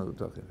 for those who know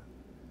what I'm talking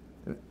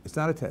about. It's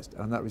not a test.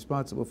 I'm not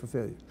responsible for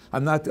failure.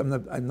 I'm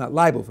not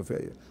liable for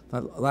failure.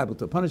 I'm not liable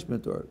to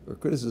punishment or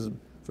criticism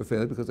for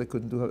failure because I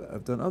couldn't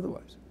have done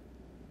otherwise.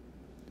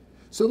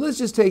 So let's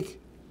just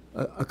take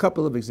a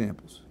couple of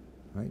examples.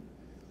 Right?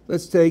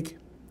 Let's take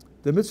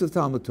the mitzvah of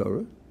Talmud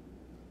Torah.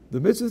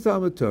 The mitzvah of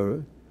Talmud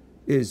Torah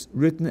is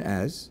written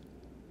as,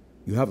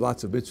 you have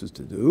lots of mitzvahs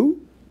to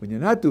do. When you're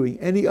not doing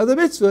any other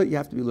mitzvah, you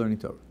have to be learning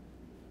Torah.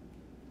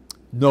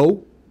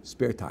 No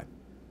spare time.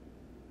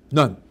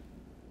 None.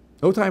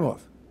 No time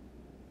off.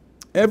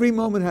 Every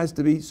moment has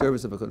to be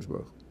service of HaKadosh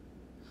Baruch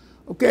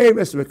Hu. Okay,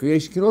 rest of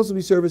recreation can also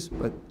be service,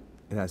 but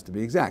it has to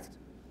be exact.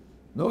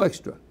 No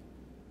extra.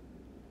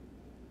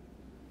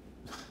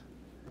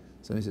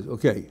 Somebody says,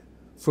 okay,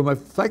 for my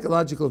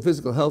psychological and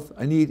physical health,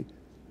 I need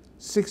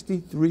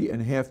 63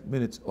 and a half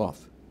minutes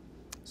off.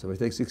 So if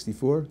I take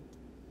 64,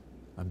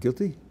 I'm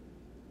guilty.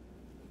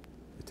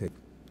 I take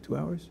 2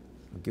 hours,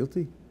 I'm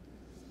guilty.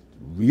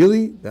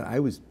 Really? That I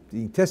was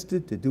being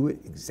tested to do it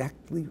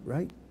exactly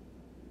right?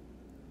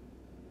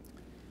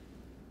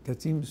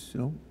 that seems,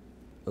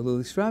 a little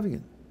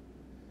extravagant.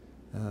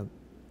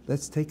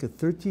 Let's take a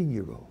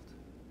 13-year-old.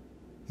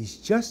 He's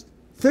just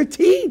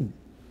 13.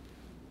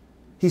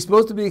 He's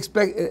supposed to be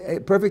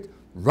perfect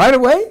right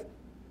away?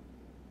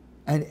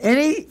 And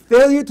any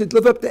failure to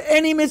live up to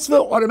any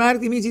mitzvah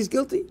automatically means he's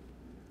guilty?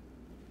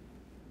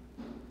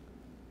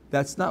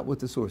 That's not what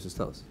the sources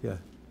tell us. Yeah.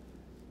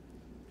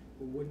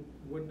 Well,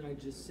 wouldn't I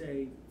just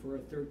say for a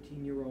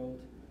 13-year-old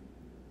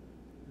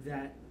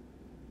that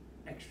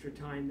extra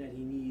time that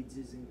he needs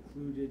is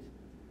included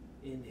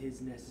in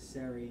his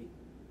necessary,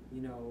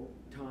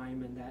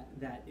 time, and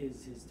that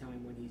is his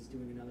time when he's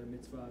doing another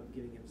mitzvah of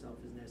giving himself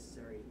his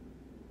necessary,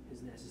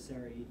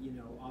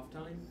 off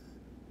time?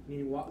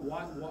 Meaning,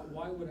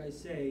 why would I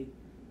say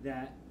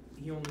that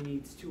he only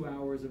needs 2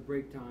 hours of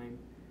break time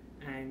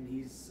and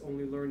he's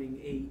only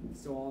learning 8,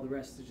 so all the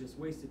rest is just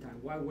wasted time?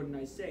 Why wouldn't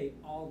I say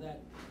all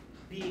that,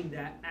 being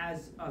that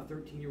as a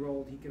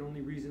 13-year-old he can only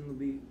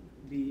reasonably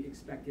be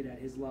expected at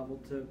his level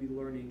to be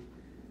learning,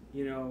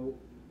 let's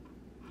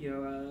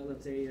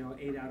say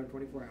 8 out of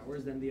 24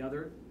 hours. Then the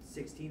other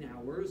 16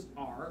 hours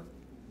are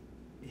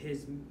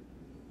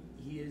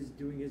he is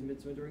doing his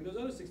mitzvah during those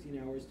other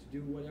 16 hours to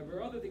do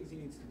whatever other things he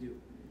needs to do.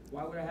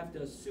 Why would I have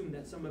to assume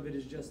that some of it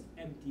is just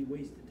empty,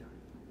 wasted time?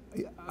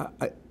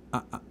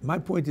 My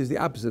point is the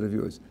opposite of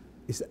yours.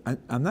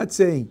 I'm not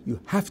saying you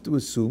have to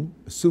assume.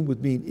 Assume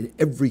would mean in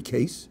every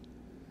case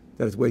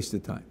that it's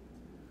wasted time.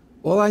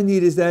 All I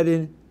need is that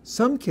in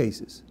some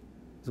cases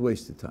it's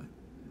wasted time.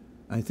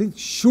 I think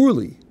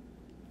surely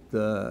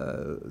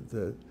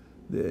it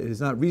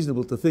is not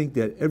reasonable to think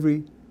that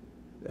every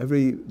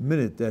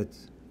minute that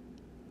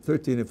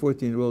 13 and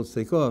 14-year-olds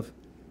take off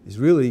is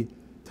really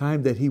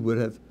time that he would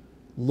have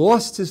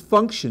lost his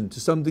function to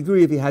some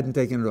degree if he hadn't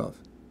taken it off.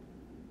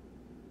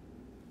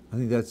 I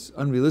think that's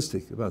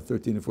unrealistic about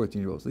 13 and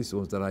 14-year-olds, at least the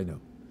ones that I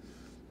know.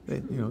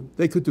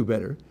 They could do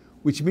better,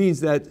 which means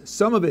that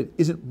some of it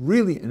isn't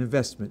really an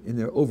investment in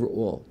their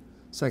overall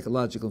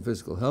psychological and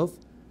physical health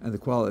and the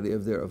quality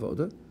of their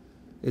avoda.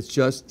 It's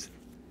just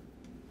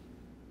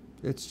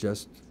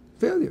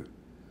failure.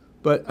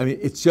 But,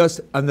 it's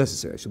just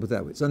unnecessary, I should put it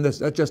that way. It's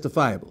not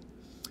justifiable.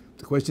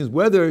 The question is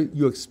whether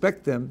you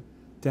expect them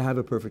to have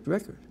a perfect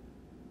record.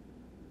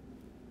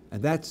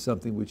 And that's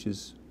something which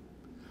is,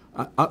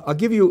 I'll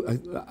give you,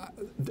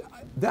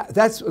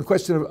 that's a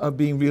question of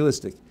being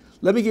realistic.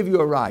 Let me give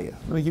you a raya.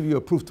 Let me give you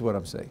a proof to what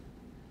I'm saying.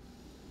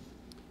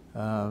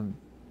 The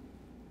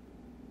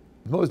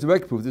most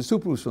direct proof, there's 2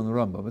 proofs from the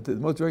Rambam, but the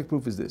most direct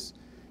proof is this.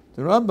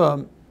 The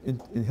Rambam, in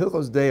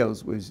Hilchos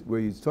Deos, where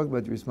you talk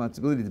about your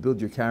responsibility to build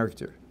your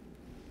character,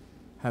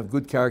 have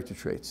good character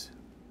traits,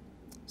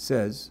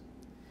 says,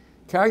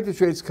 character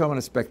traits come on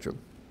a spectrum.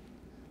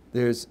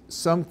 There's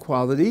some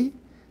quality,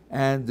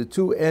 and the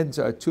 2 ends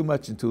are too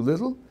much and too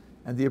little,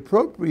 and the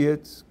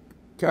appropriate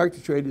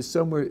character trait is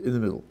somewhere in the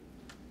middle.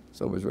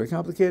 Somewhere is very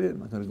complicated. I'm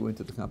not going to go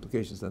into the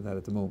complications of that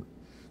at the moment.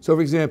 So,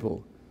 for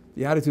example,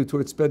 the attitude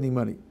towards spending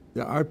money.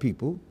 There are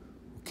people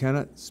who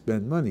cannot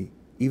spend money,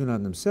 even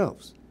on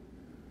themselves.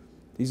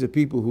 These are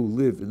people who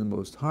live in the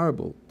most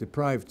horrible,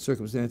 deprived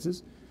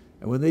circumstances,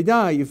 and when they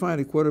die, you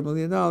find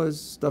 $250,000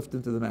 stuffed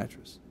into the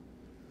mattress.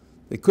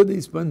 They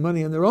couldn't spend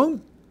money on their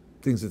own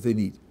things that they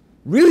need,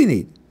 really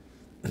need.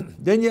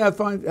 Then you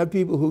have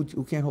people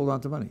who can't hold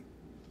on to money.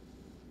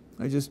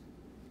 They just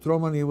throw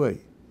money away.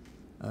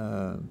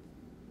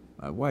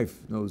 My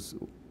wife knows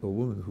a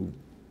woman who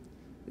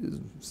is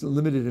still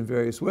limited in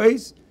various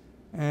ways,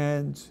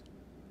 and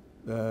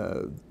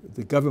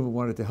the government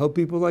wanted to help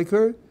people like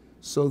her,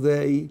 so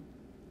they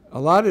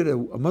allotted a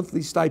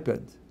monthly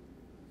stipend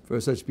for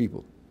such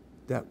people.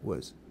 That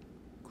was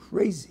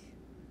crazy.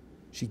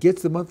 She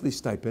gets the monthly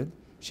stipend,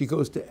 she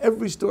goes to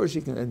every store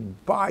she can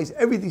and buys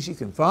everything she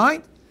can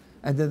find,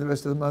 and then the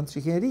rest of the month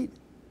she can't eat.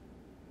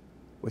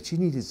 What she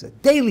needs is a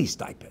daily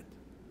stipend.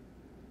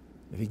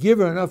 If you give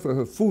her enough for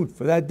her food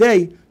for that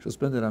day, she'll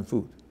spend it on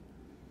food.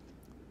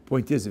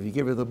 Point is, if you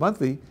give her the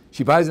monthly,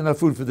 she buys enough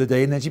food for the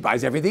day and then she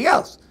buys everything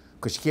else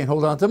because she can't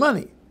hold on to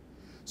money.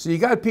 So you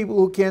got people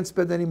who can't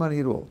spend any money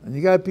at all, and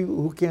you got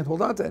people who can't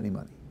hold on to any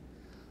money.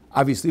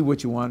 Obviously,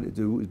 what you want to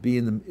do is be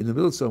in the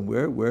middle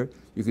somewhere where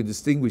you can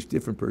distinguish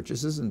different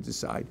purchases and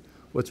decide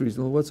what's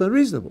reasonable, what's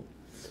unreasonable.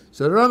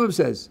 So the Rambam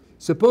says,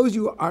 suppose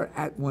you are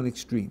at one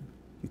extreme.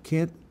 You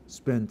can't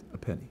spend a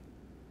penny.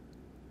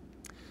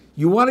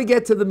 You want to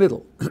get to the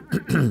middle.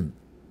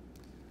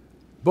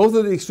 Both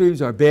of the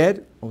extremes are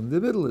bad, only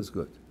the middle is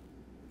good.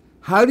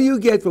 How do you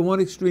get from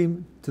one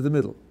extreme to the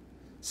middle?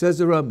 Says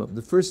the Rambam,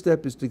 the first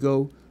step is to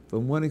go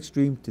from one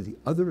extreme to the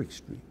other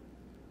extreme.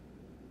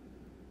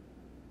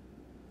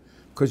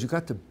 Because you've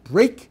got to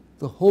break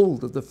the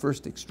hold of the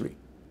first extreme.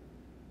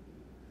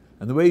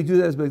 And the way you do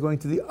that is by going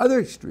to the other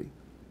extreme.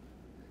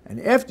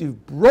 And after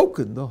you've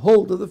broken the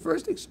hold of the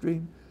first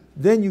extreme,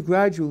 then you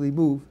gradually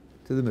move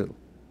to the middle.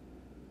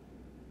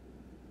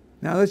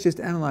 Now let's just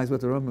analyze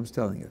what the Rambam's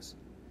telling us.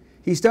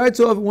 He starts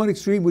off at one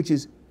extreme, which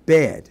is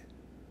bad.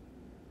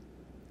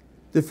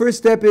 The first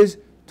step is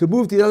to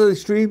move to the other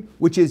extreme,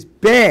 which is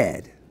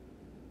bad.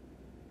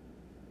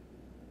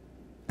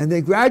 and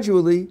then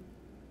gradually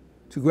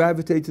to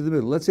gravitate to the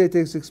middle. Let's say it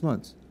takes 6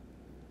 months.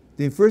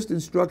 The first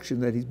instruction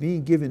that he's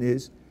being given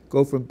is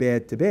go from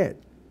bad to bad.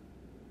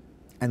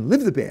 And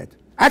live the bad.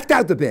 Act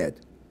out the bad.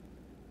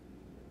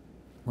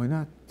 Why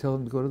not tell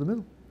him to go to the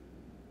middle?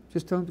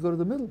 Just tell him to go to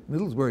the middle.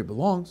 Middle is where he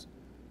belongs.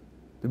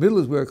 The middle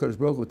is where HaKadosh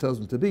Baruch Hu tells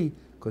him to be,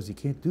 because he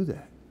can't do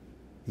that.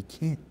 He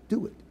can't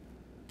do it.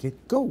 He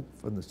can't go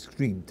from the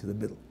extreme to the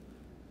middle.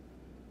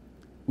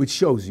 Which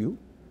shows you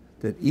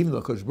that even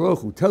though HaKadosh Baruch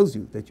Hu tells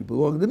you that you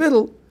belong in the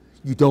middle,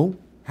 you don't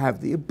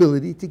have the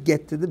ability to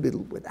get to the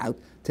middle without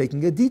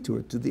taking a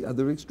detour to the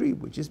other extreme,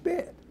 which is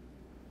bad.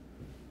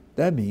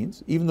 That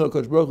means, even though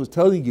HaKadosh Baruch Hu is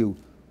telling you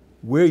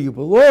where you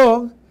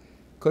belong,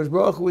 HaKadosh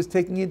Baruch Hu is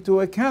taking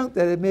into account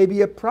that it may be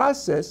a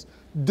process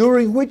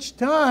during which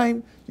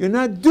time you're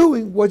not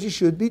doing what you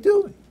should be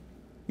doing.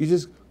 You're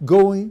just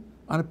going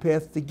on a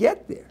path to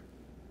get there.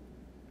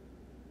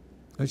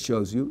 It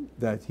shows you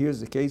that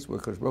here's the case where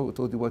HaKadosh Baruch Hu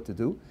told you what to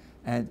do,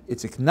 and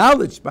it's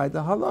acknowledged by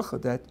the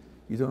halacha that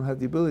you don't have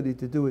the ability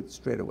to do it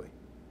straight away.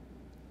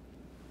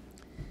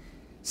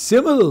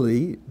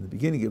 Similarly, in the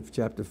beginning of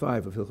chapter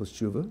 5 of Hilchos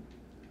Teshuva,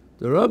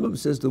 the Rambam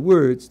says the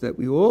words that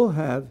we all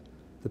have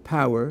the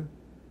power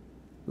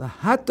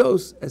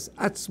lahatos es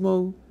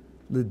atzmo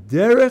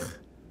lederech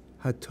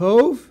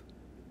hatov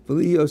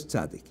v'liyos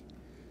tzadik.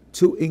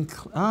 To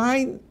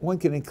incline, one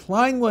can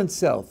incline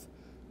oneself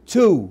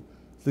to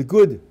the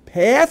good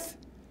path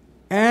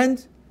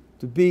and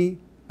to be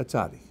a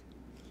tzaddik.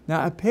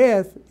 Now, a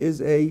path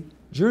is a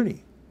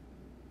journey.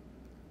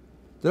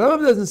 The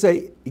Rambam doesn't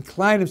say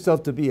incline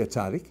himself to be a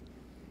tzaddik.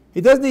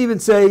 He doesn't even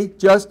say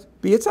just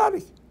be a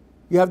tzaddik.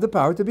 You have the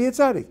power to be a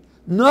tzaddik.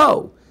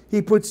 No,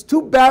 he puts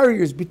two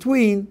barriers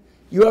between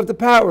you have the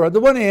power on the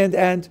one hand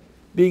and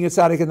being a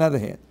tzaddik on the other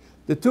hand.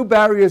 The two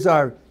barriers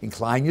are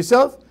incline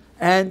yourself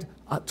and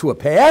to a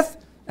path,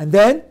 and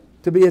then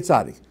to be a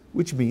tzaddik,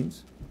 which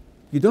means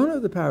you don't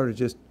have the power to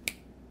just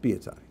be a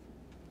tzaddik.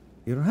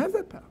 You don't have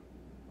that power.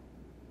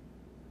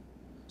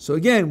 So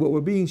again, what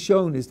we're being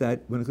shown is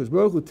that when HaKadosh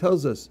Baruch Hu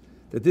tells us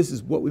that this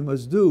is what we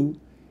must do,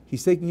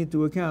 he's taking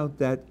into account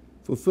that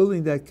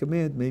fulfilling that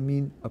command may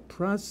mean a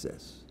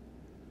process,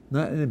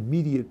 not an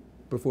immediate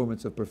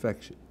performance of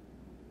perfection.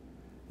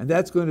 And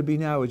that's going to be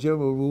now a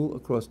general rule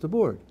across the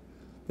board,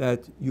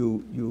 that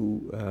you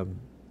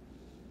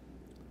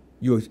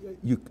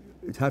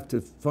have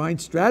to find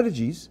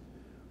strategies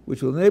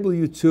which will enable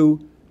you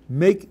to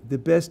make the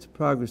best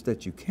progress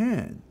that you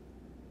can,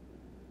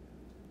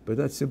 but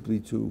not simply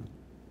to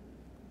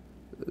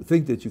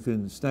think that you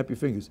can snap your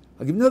fingers.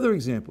 I'll give another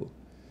example.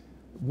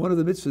 One of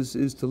the mitzvahs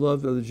is to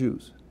love other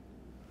Jews.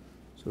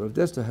 So Rav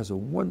Desta has a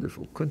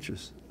wonderful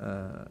kuntrus,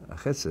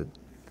 chesed,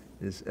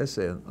 his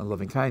essay on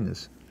loving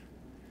kindness,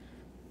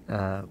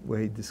 where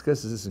he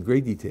discusses this in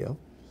great detail.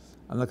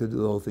 I'm not going to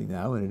do the whole thing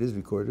now, and it is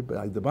recorded,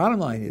 but the bottom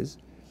line is,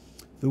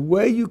 the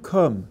way you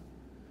come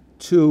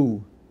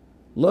to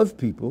love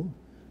people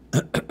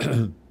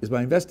is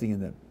by investing in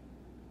them.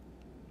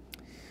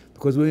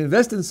 Because when you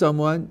invest in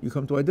someone, you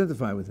come to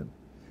identify with him.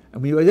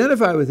 And when you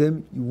identify with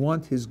him, you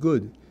want his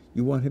good.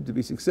 You want him to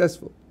be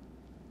successful.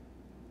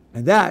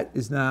 And that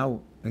is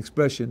now an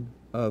expression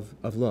of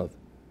love.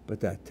 But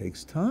that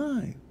takes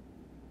time.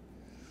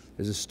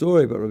 There's a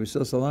story about Rabbi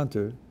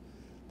Salanter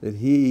that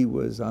he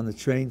was on the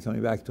train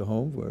coming back to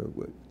home, where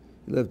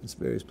he lived in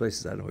various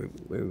places. I don't know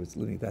where he was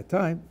living at that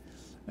time.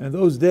 And in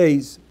those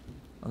days,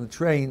 on the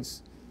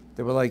trains,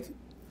 there were like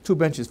two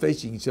benches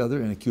facing each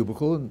other in a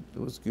cubicle, and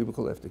there was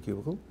cubicle after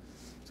cubicle.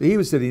 So he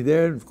was sitting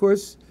there, and of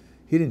course,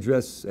 he didn't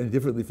dress any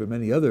differently from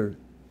any other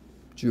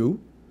Jew.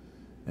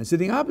 And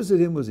sitting opposite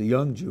him was a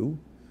young Jew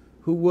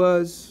who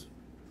was,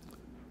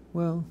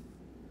 well,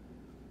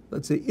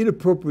 let's say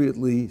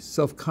inappropriately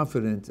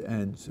self-confident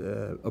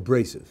and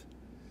abrasive.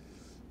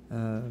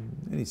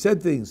 And he said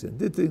things and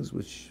did things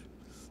which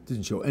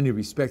didn't show any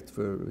respect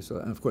for Rabbi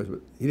Salanter. And of course,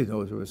 he didn't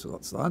know it was Rabbi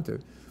Salanter.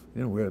 He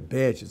didn't wear a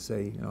badge and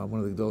say, I'm one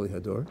of the Gottleib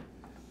Hador.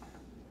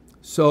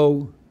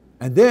 So,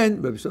 and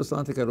then Rabbi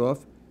Salanter got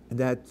off, and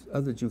that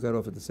other Jew got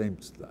off at the same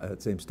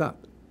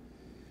stop.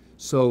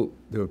 So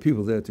there were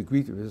people there to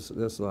greet Rabbi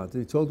Salanter.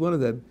 He told one of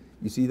them,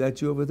 you see that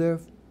Jew over there?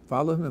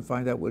 Follow him and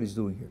find out what he's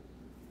doing here.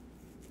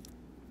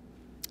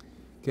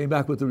 Came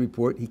back with the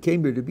report. He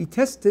came here to be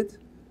tested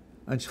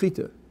on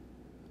shechita,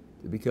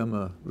 to become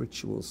a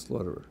ritual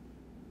slaughterer.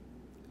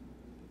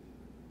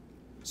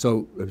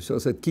 So Rabbi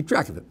Shlomo said, keep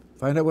track of him.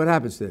 Find out what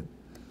happens to him.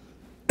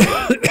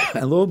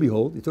 And lo and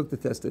behold, he took the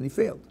test and he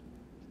failed.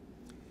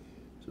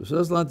 So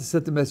Shlomo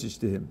sent the message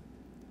to him.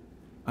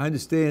 I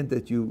understand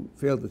that you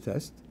failed the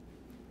test.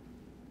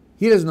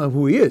 He doesn't know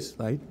who he is,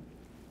 right?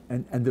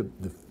 And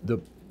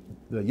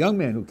the young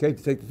man who came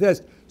to take the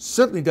test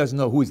certainly doesn't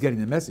know who he's getting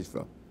the message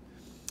from.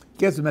 He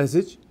gets the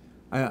message.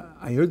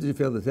 I heard that you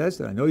failed the test,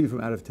 and I know you're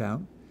from out of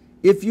town.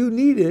 If you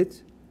need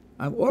it,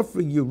 I'm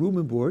offering you room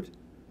and board,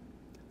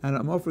 and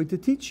I'm offering to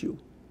teach you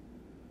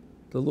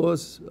the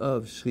laws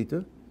of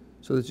shechita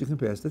so that you can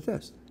pass the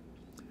test.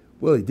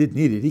 Well, he did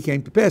need it. He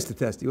came to pass the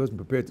test. He wasn't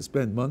prepared to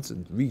spend months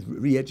and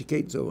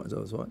re-educate and so on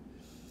and so on.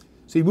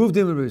 So he moved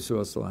in with Rabbi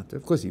Yisrael Salanta.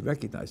 Of course, he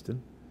recognized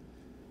him,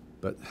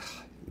 but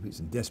he was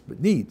in desperate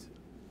need.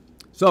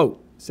 So,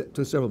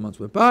 several months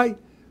went by,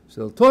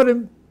 still taught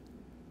him,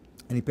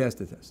 and he passed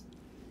the test.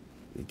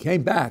 He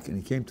came back, and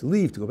he came to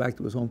leave, to go back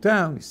to his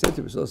hometown. He said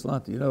to Rabbi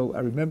Yisrael Salanta, I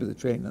remember the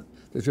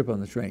trip on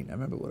the train. I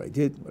remember what I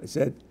did, what I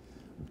said.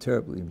 I'm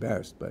terribly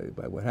embarrassed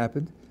by what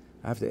happened.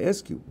 I have to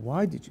ask you,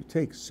 why did you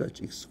take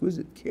such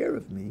exquisite care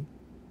of me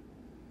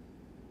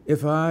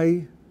if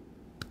I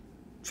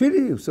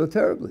treated you so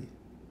terribly?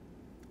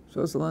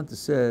 So Salanta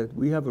said,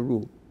 we have a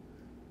rule.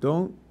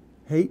 Don't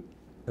hate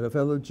a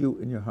fellow Jew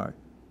in your heart.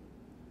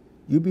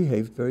 You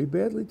behaved very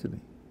badly to me.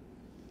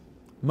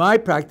 My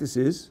practice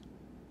is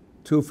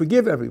to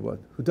forgive everyone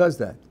who does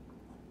that.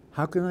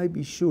 How can I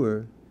be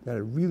sure that I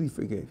really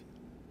forgave you?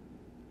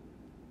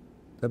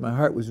 That my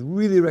heart was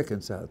really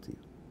reconciled to you?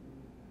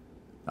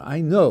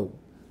 I know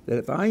that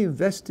if I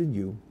invest in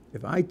you,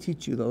 if I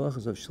teach you the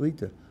halachas of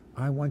Shlita,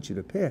 I want you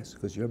to pass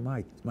because you're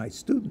my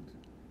student.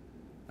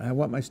 And I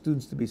want my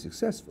students to be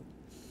successful.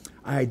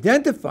 I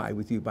identify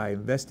with you by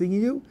investing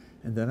in you,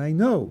 and then I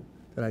know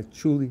that I've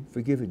truly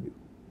forgiven you.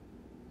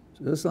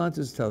 So this Salanta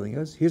is telling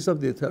us, here's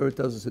something the Torah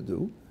tells us to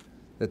do,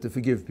 that to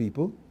forgive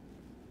people,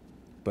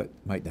 but it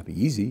might not be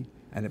easy,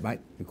 and it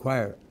might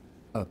require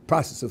a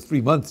process of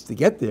 3 months to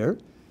get there,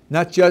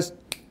 not just,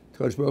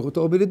 Kodesh Baruch Hu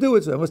told me to do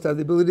it, so I must have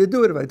the ability to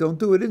do it. If I don't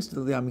do it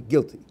instantly, I'm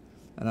guilty,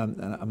 and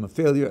I'm a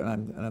failure,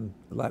 and I'm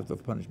liable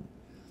for punishment.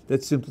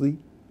 That's simply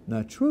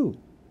not true.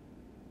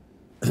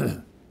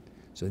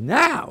 So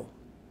now,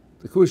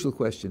 the crucial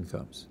question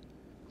comes.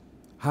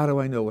 How do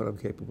I know what I'm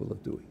capable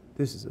of doing?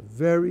 This is a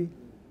very,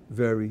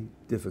 very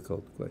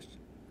difficult question.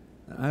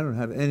 Now, I don't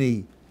have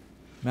any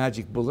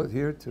magic bullet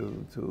here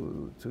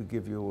to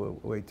give you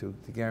a way to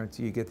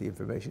guarantee you get the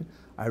information.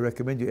 I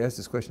recommend you ask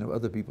this question of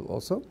other people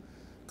also,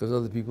 because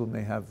other people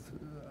may have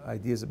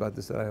ideas about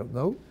this that I don't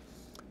know.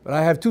 But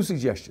I have 2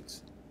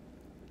 suggestions.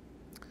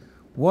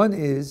 One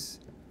is,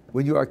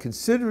 when you are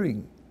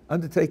considering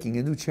undertaking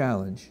a new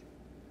challenge,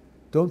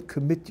 don't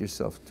commit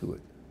yourself to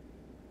it.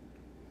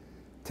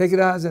 Take it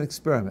out as an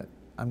experiment.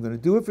 I'm going to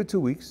do it for 2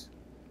 weeks,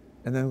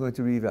 and then I'm going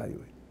to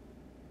reevaluate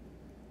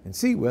and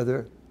see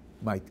whether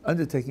my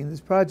undertaking this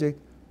project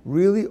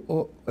really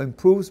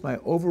improves my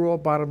overall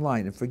bottom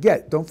line.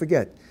 And don't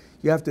forget,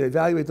 you have to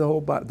evaluate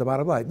the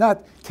bottom line.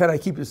 Not, can I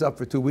keep this up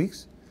for 2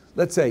 weeks?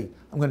 Let's say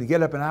I'm going to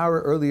get up an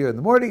hour earlier in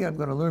the morning, I'm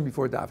going to learn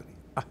before davening.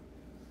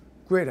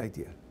 Great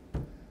idea.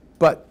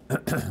 But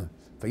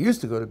if I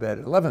used to go to bed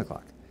at 11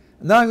 o'clock,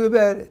 and now I go to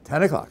bed at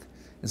 10 o'clock,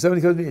 and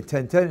somebody comes to me at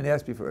 10:10 and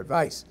asks me for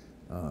advice,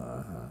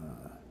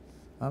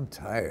 I'm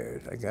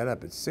tired. I got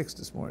up at 6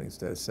 this morning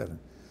instead of 7.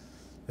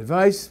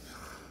 Advice?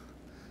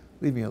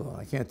 Leave me alone.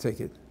 I can't take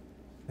it.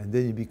 And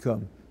then you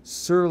become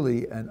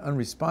surly and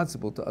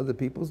unresponsible to other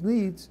people's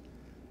needs,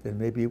 then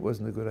maybe it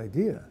wasn't a good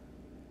idea.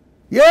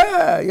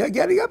 Yeah,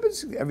 getting up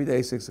every day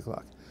at 6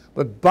 o'clock.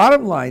 But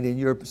bottom line, in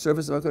your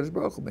service of HaKadosh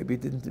Baruch Hu, maybe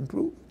it didn't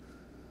improve.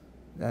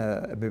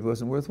 Maybe it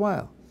wasn't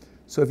worthwhile.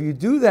 So if you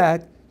do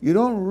that, you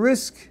don't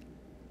risk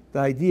the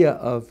idea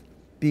of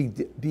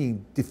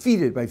being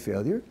defeated by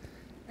failure,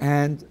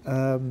 and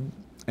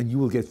you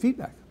will get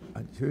feedback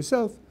to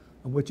yourself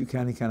on what you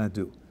can and cannot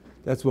do.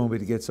 That's one way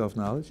to get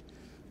self-knowledge.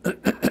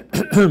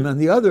 And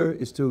the other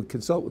is to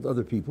consult with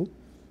other people.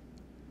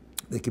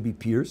 They could be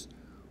peers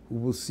who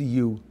will see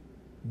you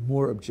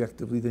more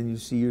objectively than you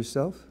see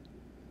yourself.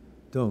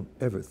 Don't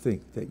ever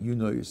think that you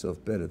know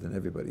yourself better than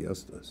everybody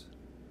else does.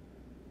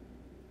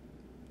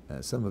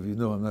 Some of you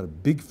know I'm not a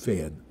big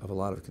fan of a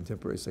lot of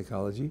contemporary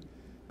psychology,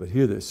 but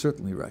here they're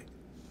certainly right.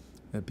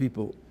 And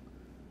people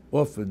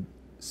often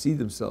see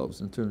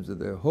themselves in terms of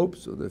their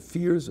hopes or their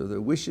fears or their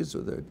wishes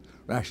or their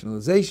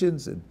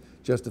rationalizations and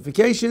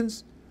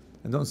justifications,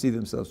 and don't see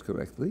themselves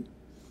correctly.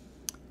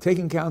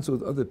 Taking counsel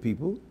with other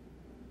people,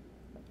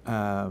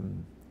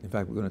 in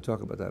fact, we're going to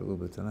talk about that a little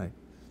bit tonight,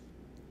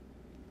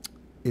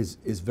 is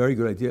a very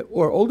good idea.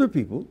 Or older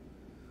people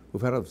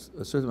who've had a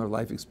certain amount of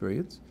life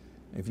experience.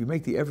 And if you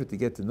make the effort to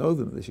get to know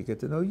them, they should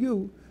get to know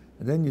you.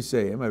 And then you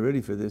say, am I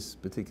ready for this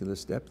particular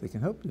step? They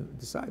can help you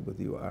decide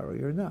whether you are or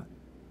you're not.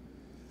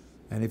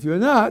 And if you're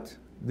not,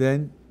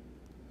 then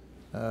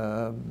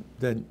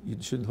you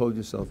shouldn't hold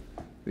yourself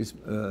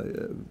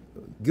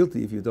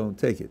guilty if you don't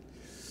take it.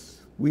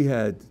 We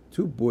had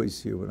 2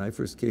 boys here when I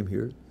first came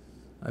here.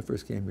 I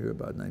first came here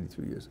about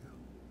 93 years ago.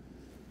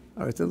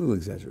 All right, it's a little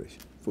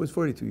exaggeration. It was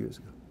 42 years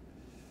ago.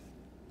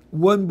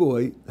 One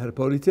boy had a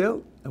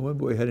ponytail, and one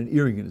boy had an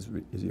earring in his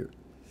ear.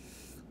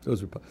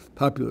 Those were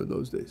popular in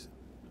those days.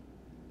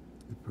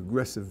 The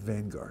progressive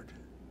vanguard.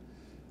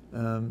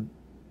 The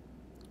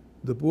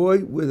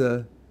boy with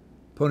a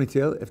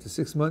ponytail, after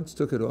 6 months,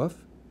 took it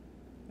off,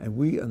 and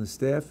we on the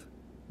staff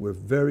were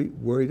very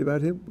worried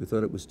about him. We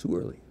thought it was too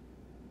early.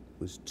 It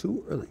was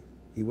too early.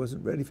 He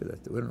wasn't ready for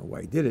that. We don't know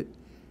why he did it.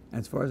 And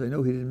as far as I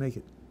know, he didn't make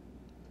it.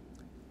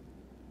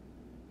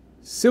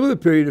 Similar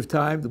period of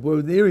time, the boy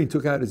with the earring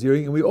took out his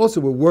earring, and we also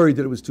were worried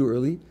that it was too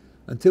early,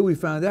 until we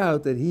found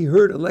out that he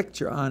heard a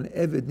lecture on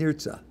Eved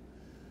Nirtzah,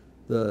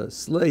 the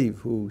slave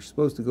who's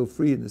supposed to go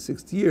free in the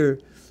 6th year,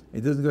 he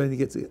doesn't go in, he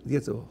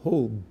gets a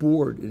whole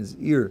board in his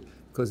ear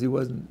because he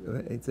wasn't,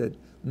 he said,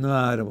 no,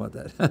 I don't want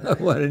that. I don't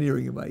want an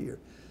earring in my ear.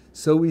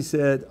 So we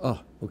said,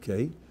 oh,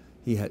 okay.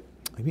 He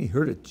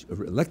heard a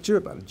lecture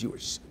about a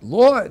Jewish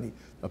law, and he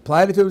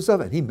applied it to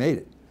himself, and he made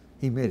it.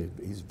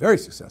 He's very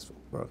successful,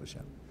 Baruch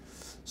Hashem.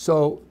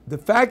 So the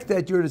fact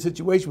that you're in a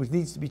situation which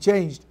needs to be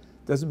changed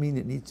doesn't mean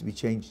it needs to be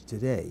changed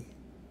today.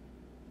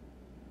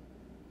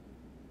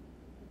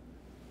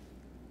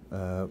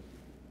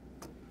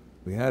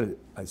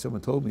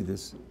 Someone told me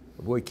this.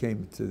 A boy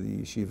came to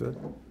the yeshiva.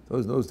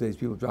 In those days,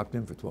 people dropped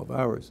in for 12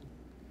 hours.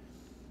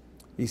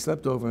 He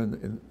slept over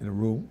in a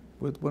room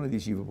with one of the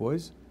yeshiva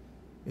boys.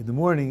 In the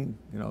morning,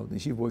 the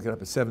yeshiva boy got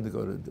up at 7 to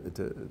go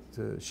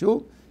to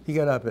shul. He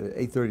got up at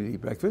 8:30 to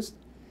eat breakfast.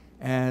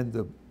 And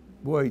the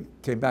boy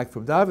came back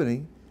from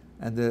davening,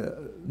 and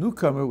the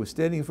newcomer was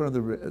standing in front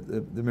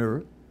of the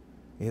mirror.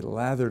 He had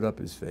lathered up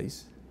his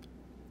face.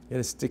 He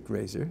had a stick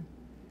razor,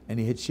 and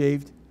he had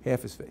shaved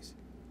half his face.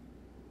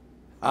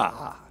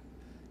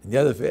 And the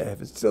other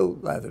half is still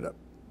lathered up.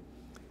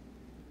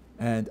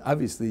 And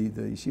obviously,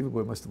 the yeshiva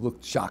boy must have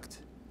looked shocked.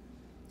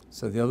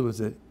 So the other one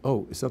said,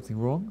 oh, is something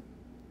wrong?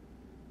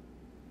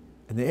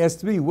 And they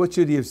asked me, what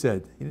should he have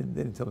said? They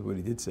didn't tell me what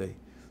he did say.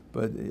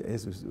 But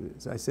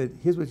so I said,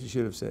 here's what you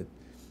should have said.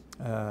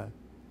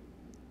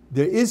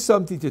 There is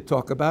something to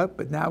talk about,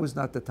 but now is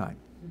not the time.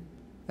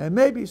 And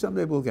maybe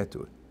someday we'll get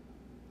to it.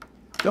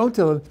 Don't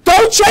tell him,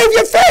 don't shave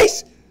your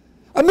face!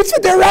 A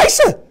mitzvah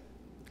deraisa!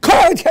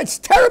 God, that's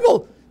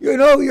terrible! You're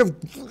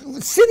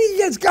sinning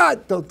against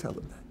God. Don't tell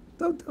him that.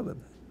 Don't tell him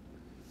that.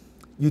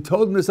 You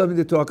told him there's something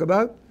to talk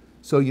about,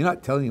 so you're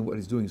not telling him what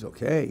he's doing is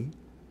okay.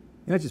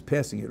 You're not just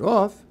passing it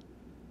off.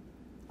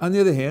 On the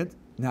other hand,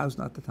 now's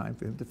not the time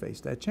for him to face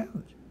that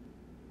challenge.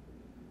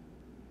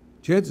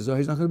 Chances are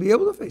he's not going to be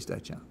able to face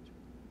that challenge.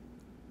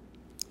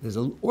 There's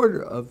an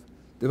order of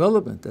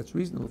development that's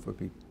reasonable for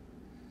people.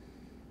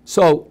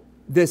 So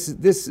this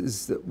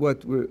is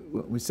what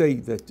we say,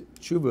 that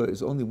Teshuva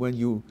is only when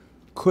you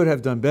could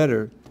have done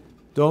better.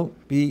 Don't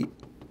be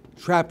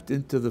trapped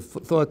into the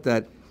thought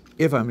that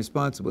if I'm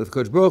responsible, if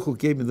Kodesh Baruch Hu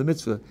gave me the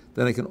mitzvah,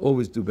 then I can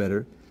always do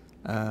better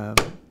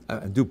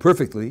and do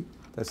perfectly.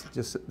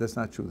 That's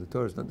not true. The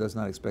Torah does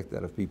not expect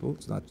that of people.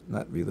 It's not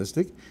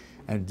realistic.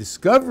 And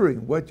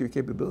discovering what your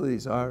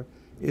capabilities are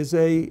is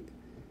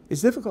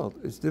difficult.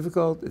 It's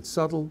difficult. It's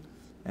subtle,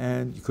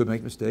 and you could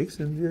make mistakes,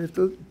 and you have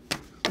to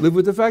live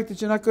with the fact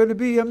that you're not going to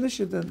be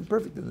omniscient and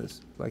perfect in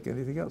this, like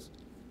anything else.